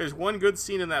scene, there's one good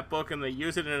scene in that book, and they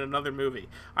use it in another movie.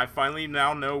 I finally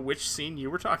now know which scene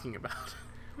you were talking about.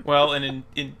 Well, and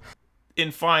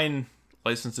in fine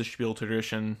License to Spiel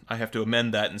tradition, I have to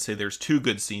amend that and say there's 2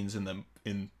 good scenes in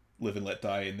Live and Let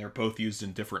Die, and they're both used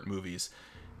in different movies.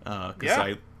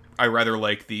 Because I rather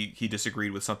like the he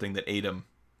disagreed with something that ate him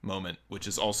moment, which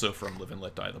is also from Live and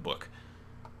Let Die, the book.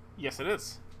 Yes, it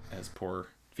is. As poor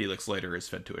Felix Leiter is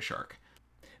fed to a shark.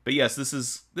 But yes, this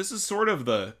is sort of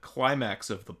the climax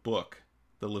of the book,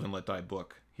 the Live and Let Die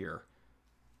book here.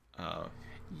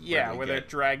 Where they're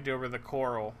dragged over the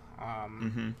coral.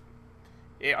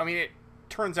 It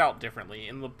turns out differently.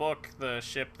 In the book, the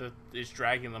ship that is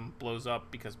dragging them blows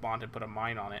up because Bond had put a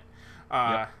mine on it.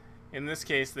 In this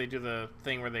case, they do the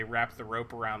thing where they wrap the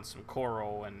rope around some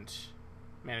coral and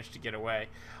manage to get away.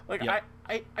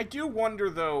 I do wonder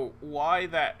though why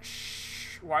the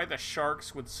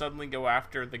sharks would suddenly go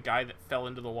after the guy that fell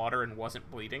into the water and wasn't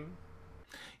bleeding.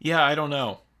 Yeah, I don't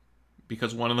know,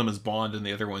 because one of them is Bond and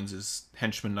the other one's is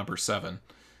henchman number 7.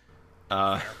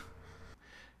 I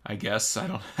guess I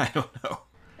don't know.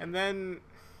 And then,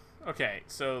 okay,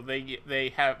 so they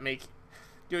make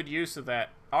good use of that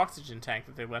oxygen tank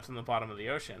that they left in the bottom of the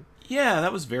ocean. Yeah,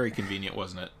 that was very convenient,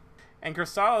 wasn't it? And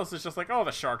Kristalos is just like, oh,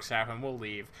 the sharks have him, we'll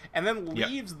leave. And then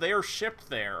leaves their ship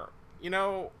there. You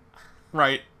know,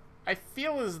 Right. I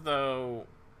feel as though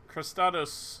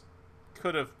Kristalos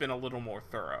could have been a little more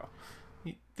thorough.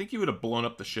 You think he would have blown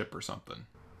up the ship or something.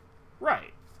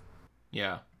 Right.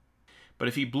 Yeah. But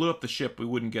if he blew up the ship, we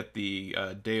wouldn't get the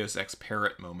Deus Ex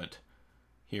Parrot moment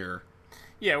here.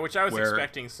 Yeah, which I was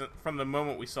expecting from the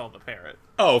moment we saw the parrot.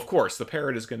 Oh, of course. The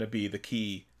parrot is going to be the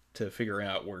key to figuring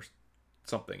out where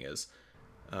something is.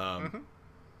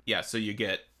 Yeah, so you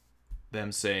get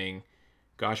them saying,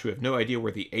 gosh, we have no idea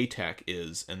where the ATAC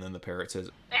is. And then the parrot says,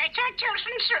 ATAC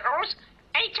Tilson Seals!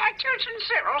 ATAC Tilson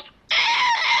Seals!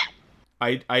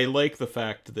 I like the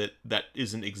fact that that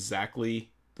isn't exactly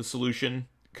the solution.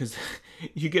 Because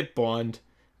you get Bond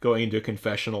going into a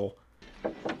confessional.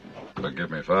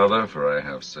 Forgive me, Father, for I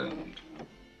have sinned.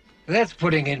 That's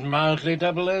putting it mildly,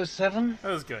 007. That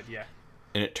was good, yeah.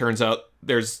 And it turns out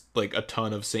there's like a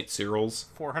ton of St. Cyrils.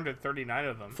 439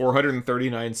 of them.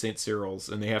 439 St.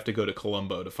 Cyrils, and they have to go to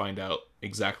Colombo to find out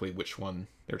exactly which one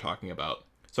they're talking about.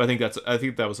 So I think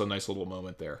that was a nice little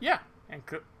moment there. Yeah, and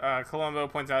Colombo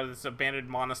points out it's an abandoned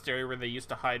monastery where they used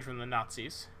to hide from the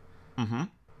Nazis. Mm-hmm.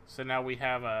 So now we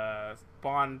have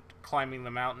Bond climbing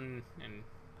the mountain and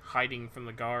hiding from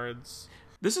the guards.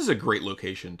 This is a great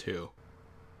location too.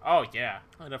 Oh yeah,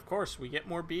 and of course we get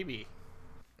more BB.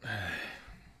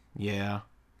 Yeah.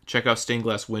 Check out stained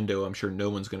glass window. I'm sure no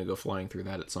one's going to go flying through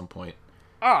that at some point.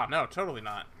 Oh no, totally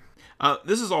not.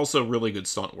 This is also really good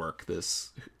stunt work.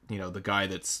 This, the guy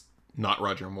that's not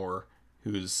Roger Moore,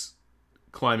 who's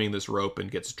climbing this rope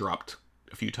and gets dropped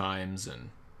a few times, and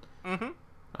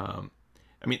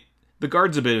I mean, the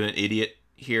guard's a bit of an idiot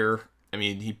here. I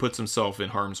mean, he puts himself in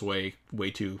harm's way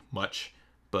too much,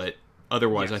 but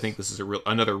otherwise, yes. I think this is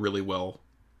another really well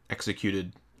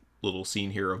executed little scene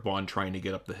here of Bond trying to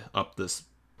get up this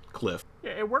cliff.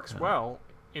 Yeah, it works well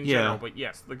in general, but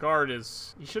yes, the guard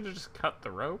is. You should have just cut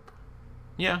the rope.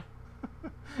 Yeah.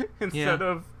 Instead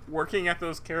of working at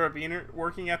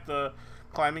working at the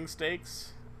climbing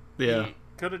stakes. Yeah. He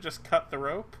could have just cut the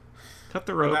rope. Cut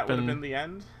the rope, and that would have been the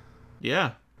end.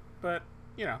 Yeah. But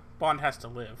Bond has to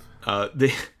live.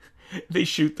 They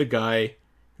shoot the guy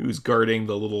who's guarding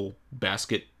the little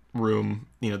basket room.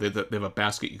 They have a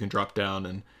basket you can drop down,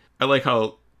 and I like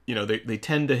how they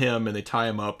tend to him and they tie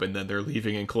him up, and then they're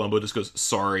leaving, and Columbo just goes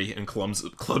sorry and clubs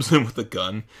him with a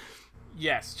gun.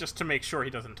 Yes, just to make sure he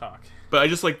doesn't talk. But I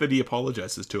just like that he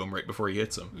apologizes to him right before he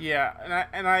hits him. Yeah,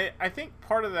 and I think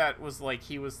part of that was like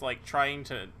he was like trying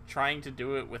to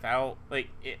do it without like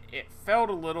it felt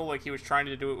a little like he was trying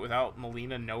to do it without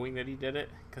Melina knowing that he did it,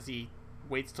 because he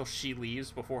waits till she leaves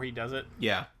before he does it.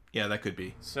 Yeah, that could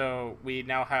be. So we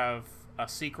now have a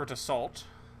secret assault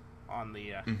on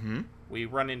the. We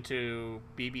run into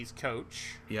BB's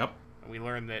coach. Yep. We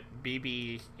learn that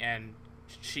BB and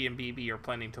she and BB are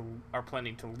planning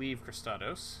to leave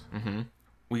Kristados. Mm-hmm.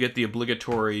 We get the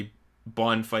obligatory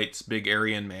Bond fights Big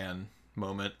Aryan Man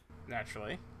moment.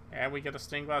 Naturally. And we get a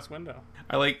stained glass window.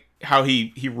 I like how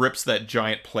he rips that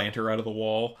giant planter out of the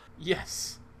wall.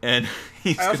 Yes. And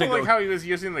I also like how he was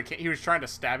using he was trying to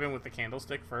stab him with the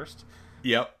candlestick first.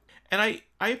 Yep. And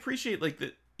I appreciate like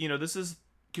that, this is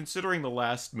considering the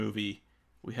last movie,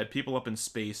 we had people up in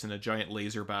space in a giant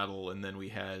laser battle, and then we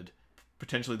had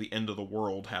potentially the end of the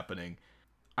world happening.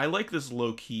 I like this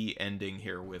low-key ending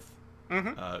here with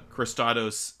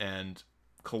Kristados and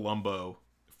Columbo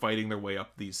fighting their way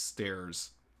up these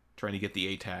stairs, trying to get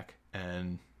the ATAC,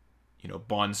 and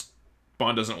Bond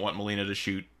doesn't want Melina to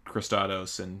shoot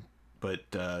Kristados, but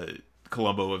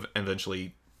Columbo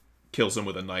eventually kills him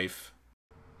with a knife.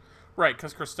 Right,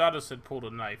 because Kristados had pulled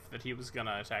a knife that he was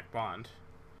gonna attack Bond.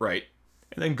 Right,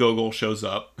 and then Gogol shows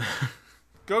up.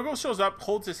 Gogol shows up,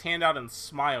 holds his hand out, and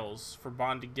smiles for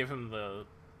Bond to give him the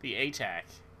ATAC.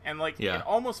 And, it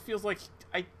almost feels like...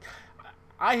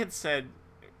 I had said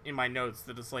in my notes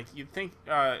that it's like, you'd think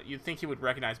he would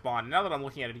recognize Bond. Now that I'm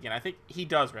looking at it again, I think he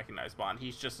does recognize Bond.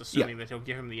 He's just assuming that he'll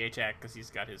give him the ATAC because he's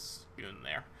got his goon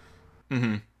there.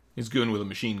 Mm-hmm. His goon with a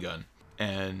machine gun.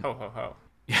 And... Ho, ho, ho.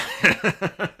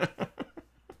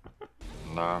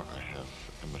 Now I have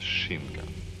a machine gun.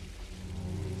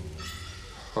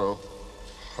 Ho.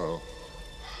 Ho.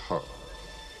 Ho.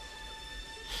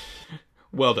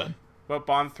 Well done. But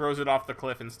Bond throws it off the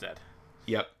cliff instead.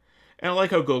 Yep. And I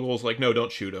like how Gogol's like, no,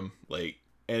 don't shoot him.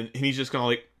 And he's just kind of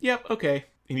like, yep, okay.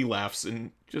 And he laughs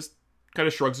and just kind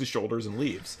of shrugs his shoulders and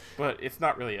leaves. But it's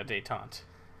not really a détente.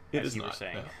 It is not. Were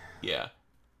saying. No. Yeah.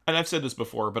 And I've said this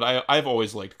before, but I've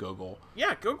always liked Gogol.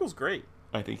 Yeah, Gogol's great.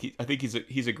 I think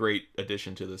he's a great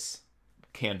addition to this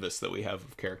canvas that we have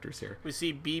of characters here. We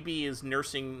see BB is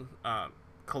nursing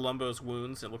Columbo's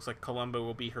wounds. It looks like Columbo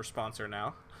will be her sponsor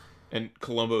now. And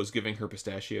Columbo is giving her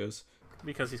pistachios.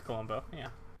 Because he's Columbo, yeah.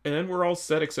 And then we're all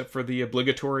set except for the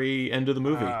obligatory end of the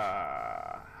movie.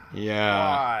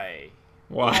 Yeah.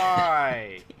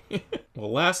 Why?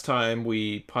 Well, last time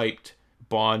we piped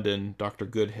Bond and Dr.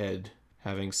 Goodhead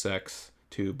having sex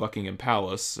to Buckingham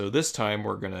Palace, so this time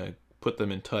we're going to put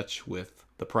them in touch with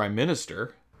the Prime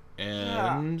Minister.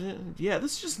 And yeah,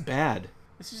 this is just bad.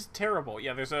 This is terrible.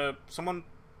 Yeah, there's someone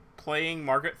playing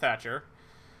Margaret Thatcher.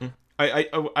 I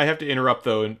have to interrupt,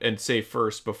 though, and say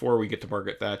first, before we get to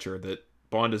Margaret Thatcher, that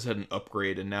Bond has had an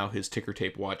upgrade, and now his ticker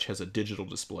tape watch has a digital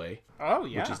display. Oh,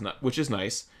 yeah. Which is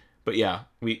nice. But yeah,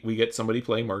 we get somebody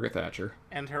playing Margaret Thatcher.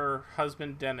 And her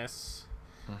husband, Dennis.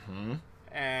 Mm-hmm.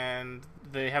 And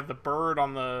they have the bird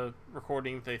on the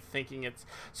recording. They're thinking it's...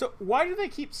 So why do they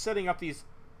keep setting up these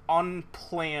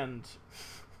unplanned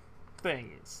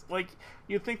things? Like,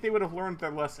 you'd think they would have learned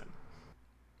their lesson.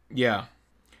 Yeah.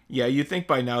 Yeah, you'd think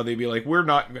by now they'd be like, we're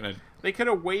not going to... They could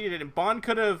have waited, and Bond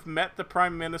could have met the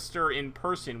Prime Minister in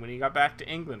person when he got back to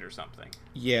England or something.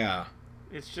 Yeah.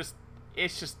 It's just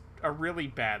a really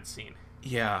bad scene.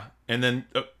 Yeah. And then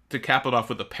to cap it off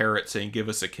with the parrot saying, give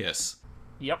us a kiss.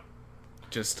 Yep.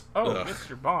 Just... Oh, ugh.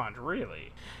 Mr. Bond,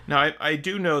 really? Now, I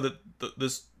do know that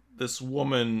this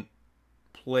woman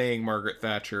playing Margaret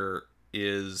Thatcher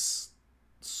is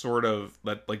sort of...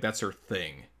 like that's her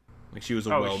thing. Like, she was a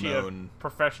well-known... Is she a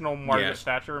professional Margaret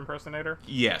Thatcher impersonator?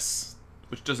 Yes.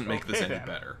 Which doesn't make this any then.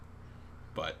 better.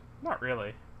 But... Not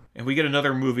really. And we get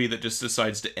another movie that just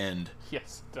decides to end.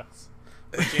 Yes, it does.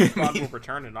 But James Bond will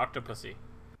return in Octopussy.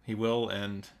 He will,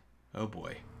 and... oh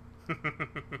boy.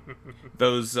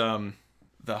 Those, the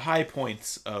high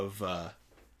points of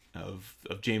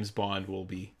James Bond will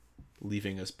be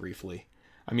leaving us briefly.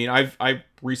 I mean, I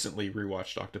recently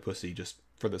rewatched Octopussy just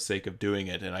for the sake of doing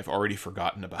it, and I've already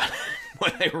forgotten about it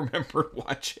what I remember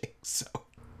watching. So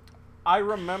I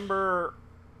remember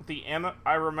the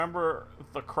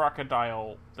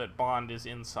crocodile that Bond is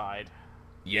inside.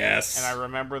 yes, And I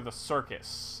remember the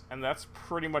circus, and that's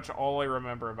pretty much all I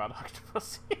remember about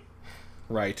Octopussy.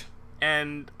 right.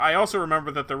 And I also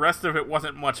remember that the rest of it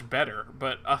wasn't much better,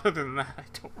 but other than that, I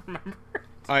don't remember.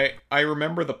 I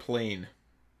remember the plane,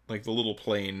 like the little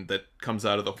plane that comes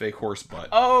out of the fake horse butt.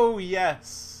 Oh,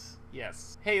 yes.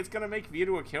 Yes. Hey, it's gonna make View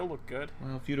to a Kill look good.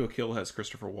 Well, View to a Kill has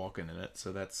Christopher Walken in it,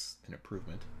 so that's an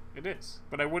improvement. It is.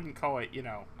 But I wouldn't call it,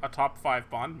 a top 5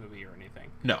 Bond movie or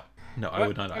anything. No, I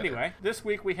would not either. Anyway, this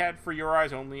week we had For Your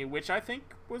Eyes Only, which I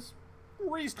think was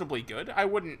reasonably good. I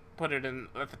wouldn't put it in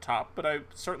at the top, but I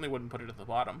certainly wouldn't put it at the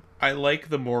bottom. I like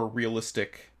the more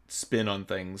realistic spin on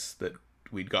things that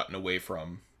we'd gotten away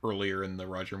from earlier in the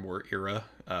Roger Moore era,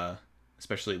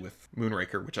 especially with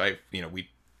Moonraker, which we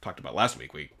talked about last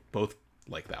week. We both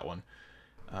like that one.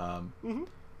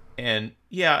 And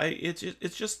yeah,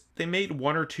 it's just they made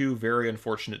one or two very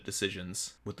unfortunate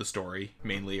decisions with the story,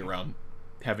 mainly around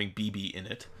having BB in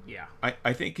it. Yeah.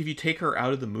 I think if you take her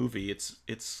out of the movie,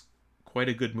 it's quite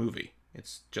a good movie.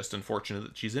 It's just unfortunate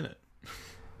that she's in it.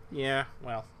 Yeah,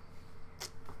 well.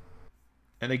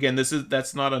 And again,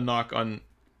 that's not a knock on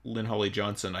Lynn Holly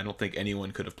Johnson. I don't think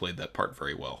anyone could have played that part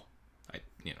very well.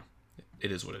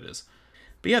 It is what it is.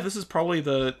 But yeah, this is probably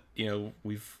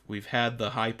we've had the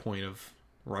high point of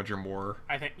Roger Moore.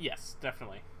 I think, yes,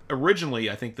 definitely. Originally,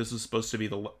 I think this was supposed to be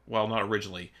not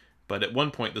originally, but at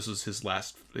one point this was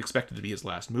expected to be his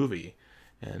last movie.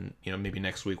 And, maybe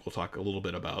next week we'll talk a little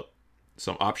bit about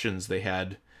some options they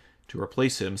had to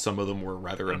replace him. Some of them were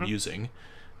rather amusing.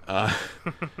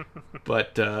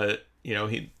 But,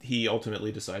 he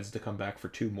ultimately decides to come back for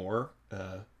 2 more.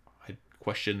 I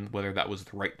question whether that was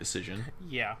the right decision.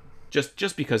 Yeah.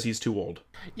 Just because he's too old.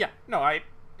 Yeah, no,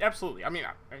 absolutely. I mean,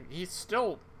 he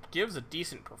still gives a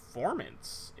decent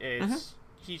performance.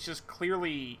 He's just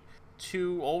clearly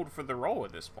too old for the role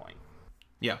at this point.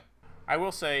 Yeah. I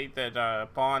will say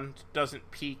that Bond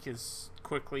doesn't peak as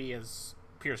quickly as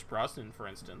Pierce Brosnan, for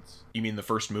instance. You mean the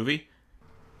first movie?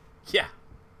 Yeah.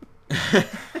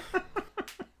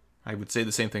 I would say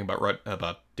the same thing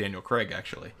about Daniel Craig,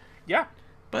 actually. Yeah.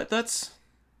 But that's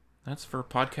for a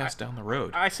podcast down the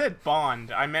road. I said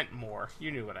Bond. I meant Moore.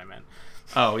 You knew what I meant.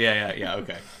 Oh, yeah,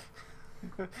 okay.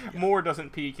 Moore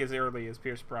doesn't peak as early as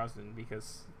Pierce Brosnan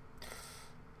because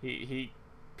he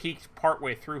peaked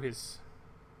partway through his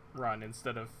run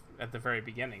instead of at the very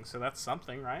beginning. So that's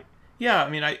something, right? Yeah, I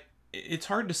mean, it's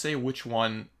hard to say which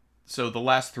one. So the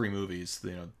last 3 movies,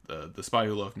 The Spy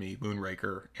Who Loved Me,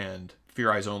 Moonraker, and For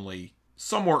Your Eyes Only,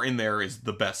 somewhere in there is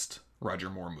the best Roger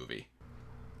Moore movie.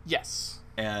 Yes.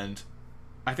 And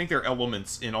I think there are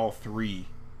elements in all three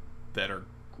that are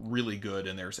really good,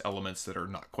 and there's elements that are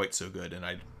not quite so good. And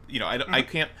I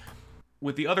can't.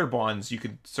 With the other Bonds, you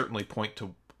could certainly point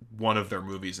to one of their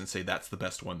movies and say that's the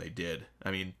best one they did.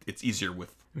 I mean, it's easier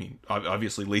with. I mean,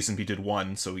 obviously Lazenby did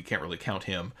one, so we can't really count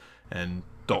him, and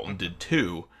Dalton did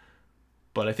two.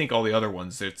 But I think all the other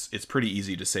ones, it's pretty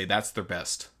easy to say that's their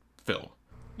best film.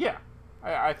 Yeah,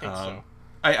 I think so.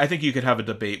 I think you could have a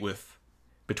debate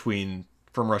between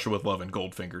From Russia with Love and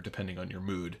Goldfinger, depending on your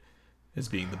mood, as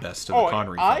being the best of the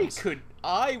Connery films.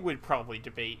 I would probably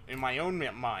debate in my own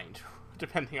mind,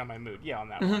 depending on my mood. Yeah, on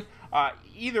that one.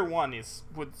 Either one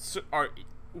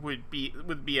would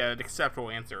be an acceptable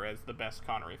answer as the best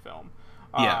Connery film.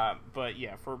 But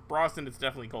yeah, for Brosnan, it's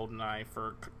definitely GoldenEye.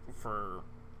 For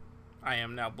I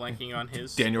am now blanking on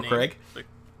his Daniel name. Craig.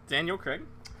 Daniel Craig.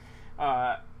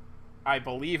 I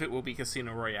believe it will be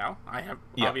Casino Royale.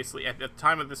 Obviously, at the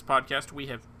time of this podcast, we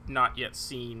have not yet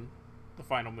seen the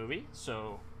final movie,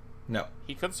 so no,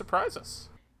 he could surprise us.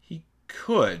 He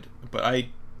could, but I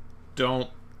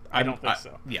don't think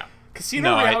so. Yeah,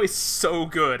 Casino Royale is so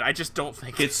good. I just don't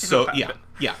think it's so.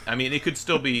 Yeah. I mean, it could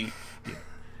still be.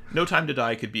 No Time to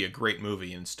Die could be a great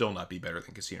movie and still not be better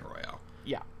than Casino Royale.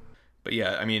 Yeah, but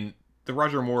yeah, I mean, the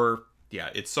Roger Moore.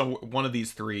 Yeah, it's one of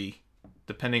these three.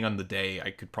 Depending on the day,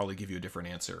 I could probably give you a different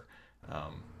answer.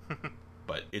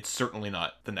 But it's certainly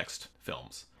not the next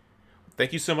films.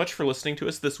 Thank you so much for listening to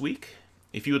us this week.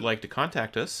 If you would like to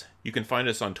contact us, you can find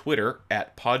us on Twitter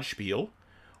 @Podspiel,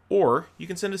 or you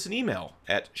can send us an email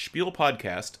at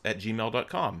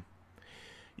spielpodcast@gmail.com.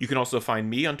 You can also find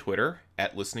me on Twitter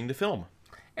 @ListeningToFilm.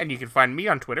 And you can find me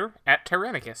on Twitter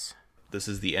 @Tyrannicus. This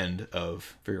is the end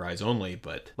of For Your Eyes Only,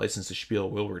 but License to Spiel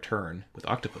will return with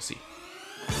Octopussy.